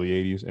the early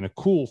 80s. And a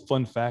cool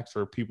fun fact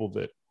for people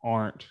that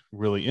aren't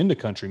really into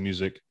country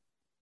music,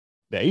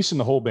 the Ace and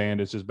the Whole Band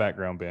is his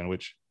background band,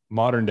 which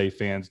modern day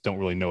fans don't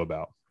really know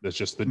about. That's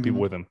just the people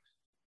with him.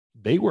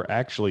 They were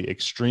actually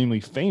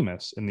extremely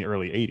famous in the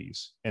early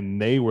 80s,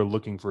 and they were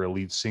looking for a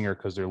lead singer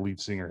because their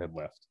lead singer had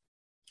left.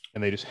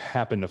 And they just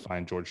happened to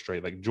find George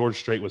Strait. Like George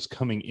Strait was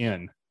coming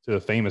in to the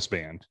famous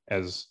band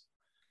as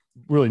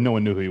really no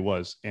one knew who he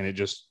was. And it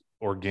just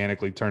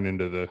organically turned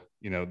into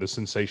the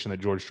sensation that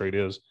George Strait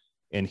is.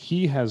 And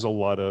he has a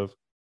lot of,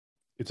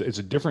 it's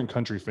a different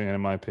country fan,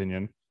 in my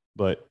opinion,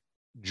 but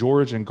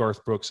George and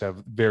Garth Brooks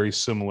have very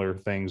similar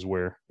things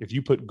where if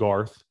you put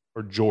Garth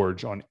or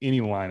George on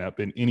any lineup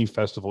in any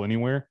festival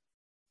anywhere,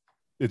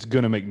 it's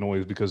going to make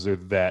noise because they're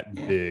that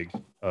big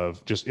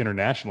of just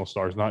international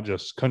stars, not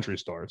just country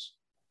stars.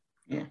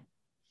 Yeah.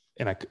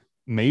 And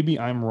maybe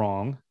I'm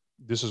wrong.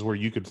 This is where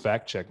you could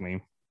fact check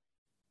me.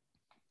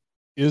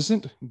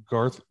 Isn't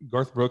Garth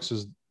Brooks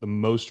is the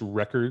most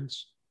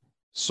records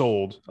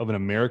sold of an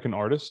American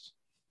artist?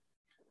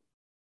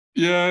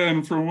 Yeah,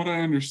 and from what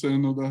I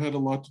understand, though, that had a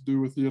lot to do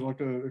with he had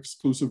like an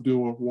exclusive deal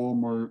with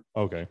Walmart.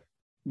 Okay.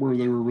 Where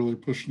they were really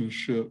pushing his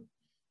shit.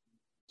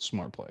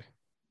 Smart play.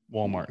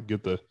 Walmart,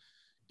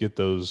 get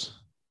those,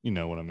 you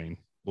know what I mean.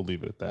 We'll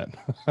leave it at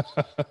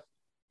that.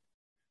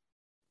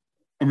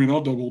 I mean,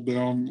 I'll double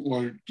down.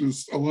 Like,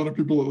 just a lot of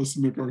people that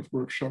listen to Garth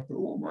Brooks shop at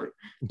Walmart.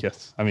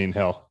 Yes. I mean,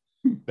 hell.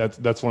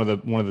 That's one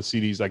of the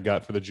CDs I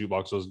got for the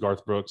jukebox was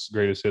Garth Brooks'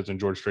 greatest hits and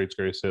George Strait's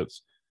greatest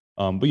hits.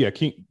 But yeah,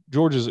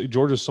 George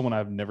is someone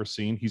I've never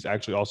seen. He's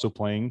actually also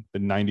playing the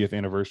 90th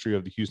anniversary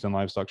of the Houston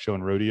Livestock Show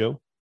and Rodeo.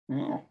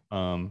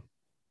 Wow.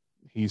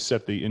 He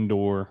set the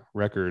indoor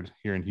record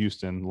here in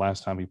Houston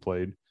last time he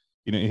played.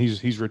 And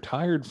he's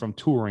retired from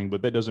touring,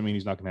 but that doesn't mean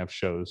he's not going to have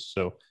shows.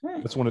 So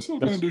that's one of still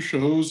going to do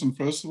shows and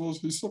festivals.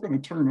 He's still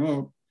going to turn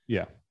up.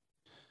 Yeah,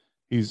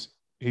 he's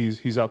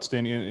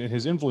outstanding, and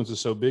his influence is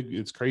so big.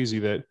 It's crazy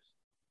that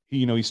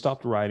he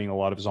stopped writing a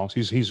lot of his songs.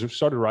 He's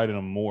started writing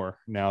them more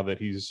now that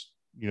he's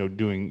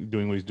doing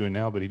what he's doing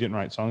now. But he didn't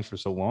write songs for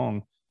so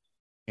long,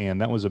 and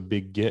that was a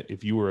big get.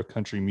 If you were a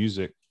country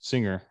music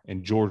singer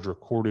and George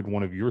recorded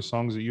one of your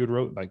songs that you had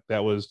wrote, like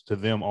that was to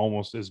them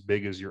almost as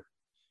big as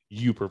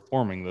you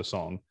performing the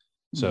song.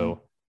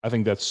 So I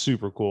think that's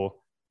super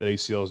cool that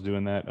ACL is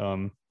doing that.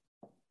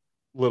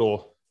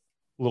 Little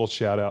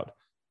shout out.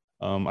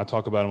 I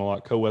talk about him a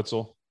lot. Co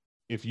Wetzel.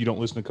 If you don't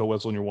listen to Co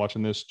Wetzel and you're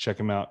watching this, check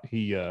him out.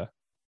 He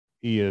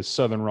is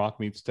Southern rock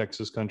meets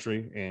Texas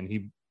country, and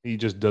he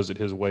just does it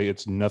his way.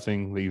 It's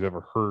nothing that you've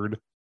ever heard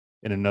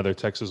in another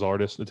Texas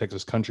artist, the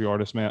Texas country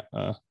artist, Matt,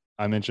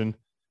 I mentioned.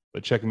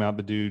 But check him out.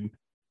 The dude,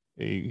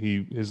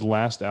 his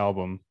last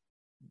album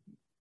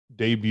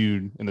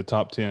debuted in the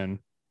top 10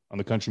 on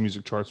the country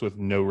music charts with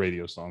no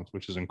radio songs,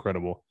 which is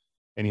incredible.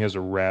 And he has a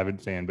rabid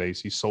fan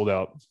base. He sold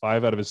out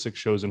 5 out of his 6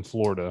 shows in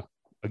Florida,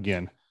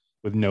 again,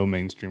 with no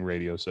mainstream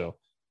radio. So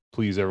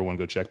please, everyone,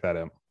 go check that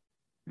out.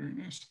 Very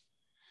nice.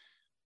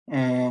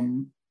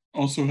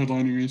 Also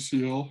headlining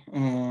ACL,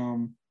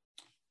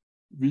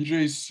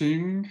 Vijay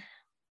Singh.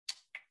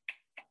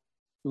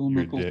 Phil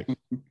You're a dick.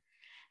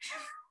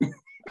 Mickelson.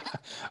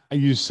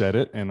 You said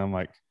it, and I'm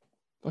like,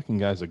 fucking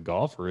guy's a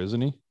golfer,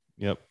 isn't he?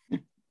 Yep.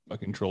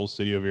 Fucking Troll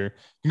City over here.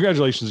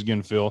 Congratulations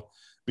again, Phil,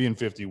 being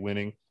 50,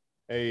 winning.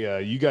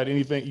 Hey, you got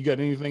anything? You got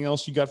anything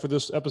else you got for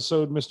this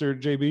episode, Mr.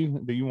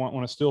 JB? Do you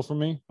want to steal from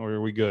me, or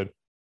are we good?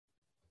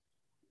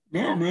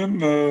 No,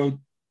 man.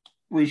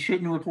 We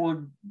shouldn't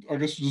record, I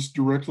guess, just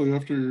directly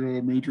after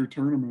major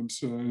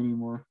tournaments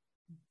anymore.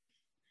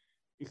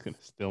 You're gonna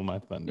steal my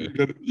thunder.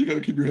 You got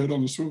to keep your head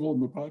on the swivel in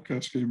the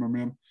podcast game, my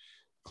man.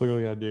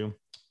 Clearly, I do.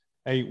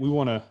 Hey, we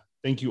want to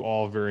thank you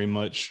all very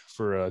much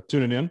for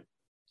tuning in.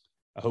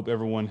 I hope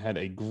everyone had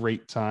a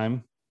great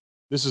time.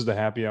 This is the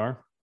Happy Hour.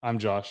 I'm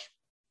Josh.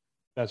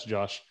 That's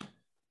Josh.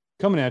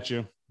 Coming at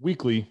you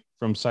weekly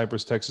from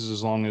Cypress, Texas,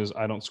 as long as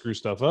I don't screw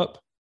stuff up.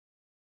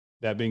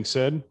 That being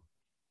said,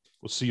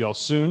 we'll see y'all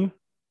soon.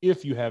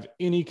 If you have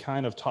any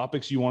kind of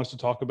topics you want us to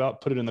talk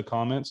about, put it in the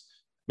comments.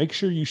 Make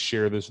sure you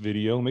share this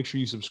video. Make sure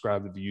you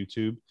subscribe to the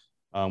YouTube.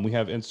 We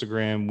have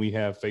Instagram. We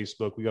have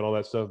Facebook. We got all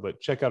that stuff. But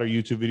check out our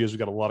YouTube videos. We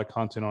got a lot of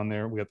content on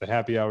there. We got the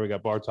Happy Hour. We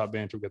got Bar Top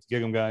Banter. We got the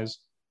Gig 'em guys.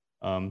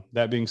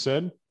 That being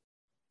said,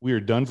 we are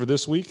done for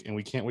this week, and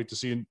we can't wait to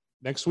see you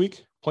next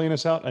week. Playing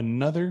us out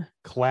another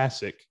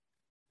classic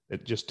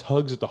that just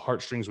tugs at the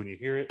heartstrings when you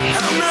hear it.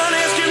 I'm not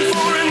asking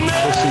for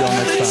another We'll see y'all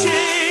next time.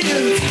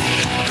 chance.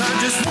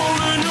 I just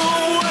wanna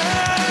know why.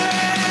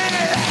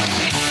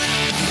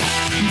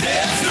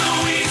 There's no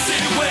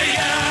easy way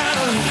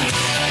out.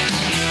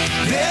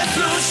 There's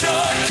no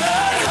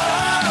shortcut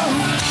home.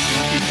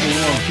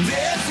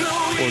 There's no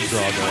Poor easy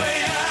Drago.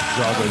 way out.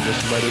 Drago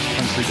just let his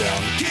country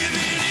down. Give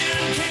it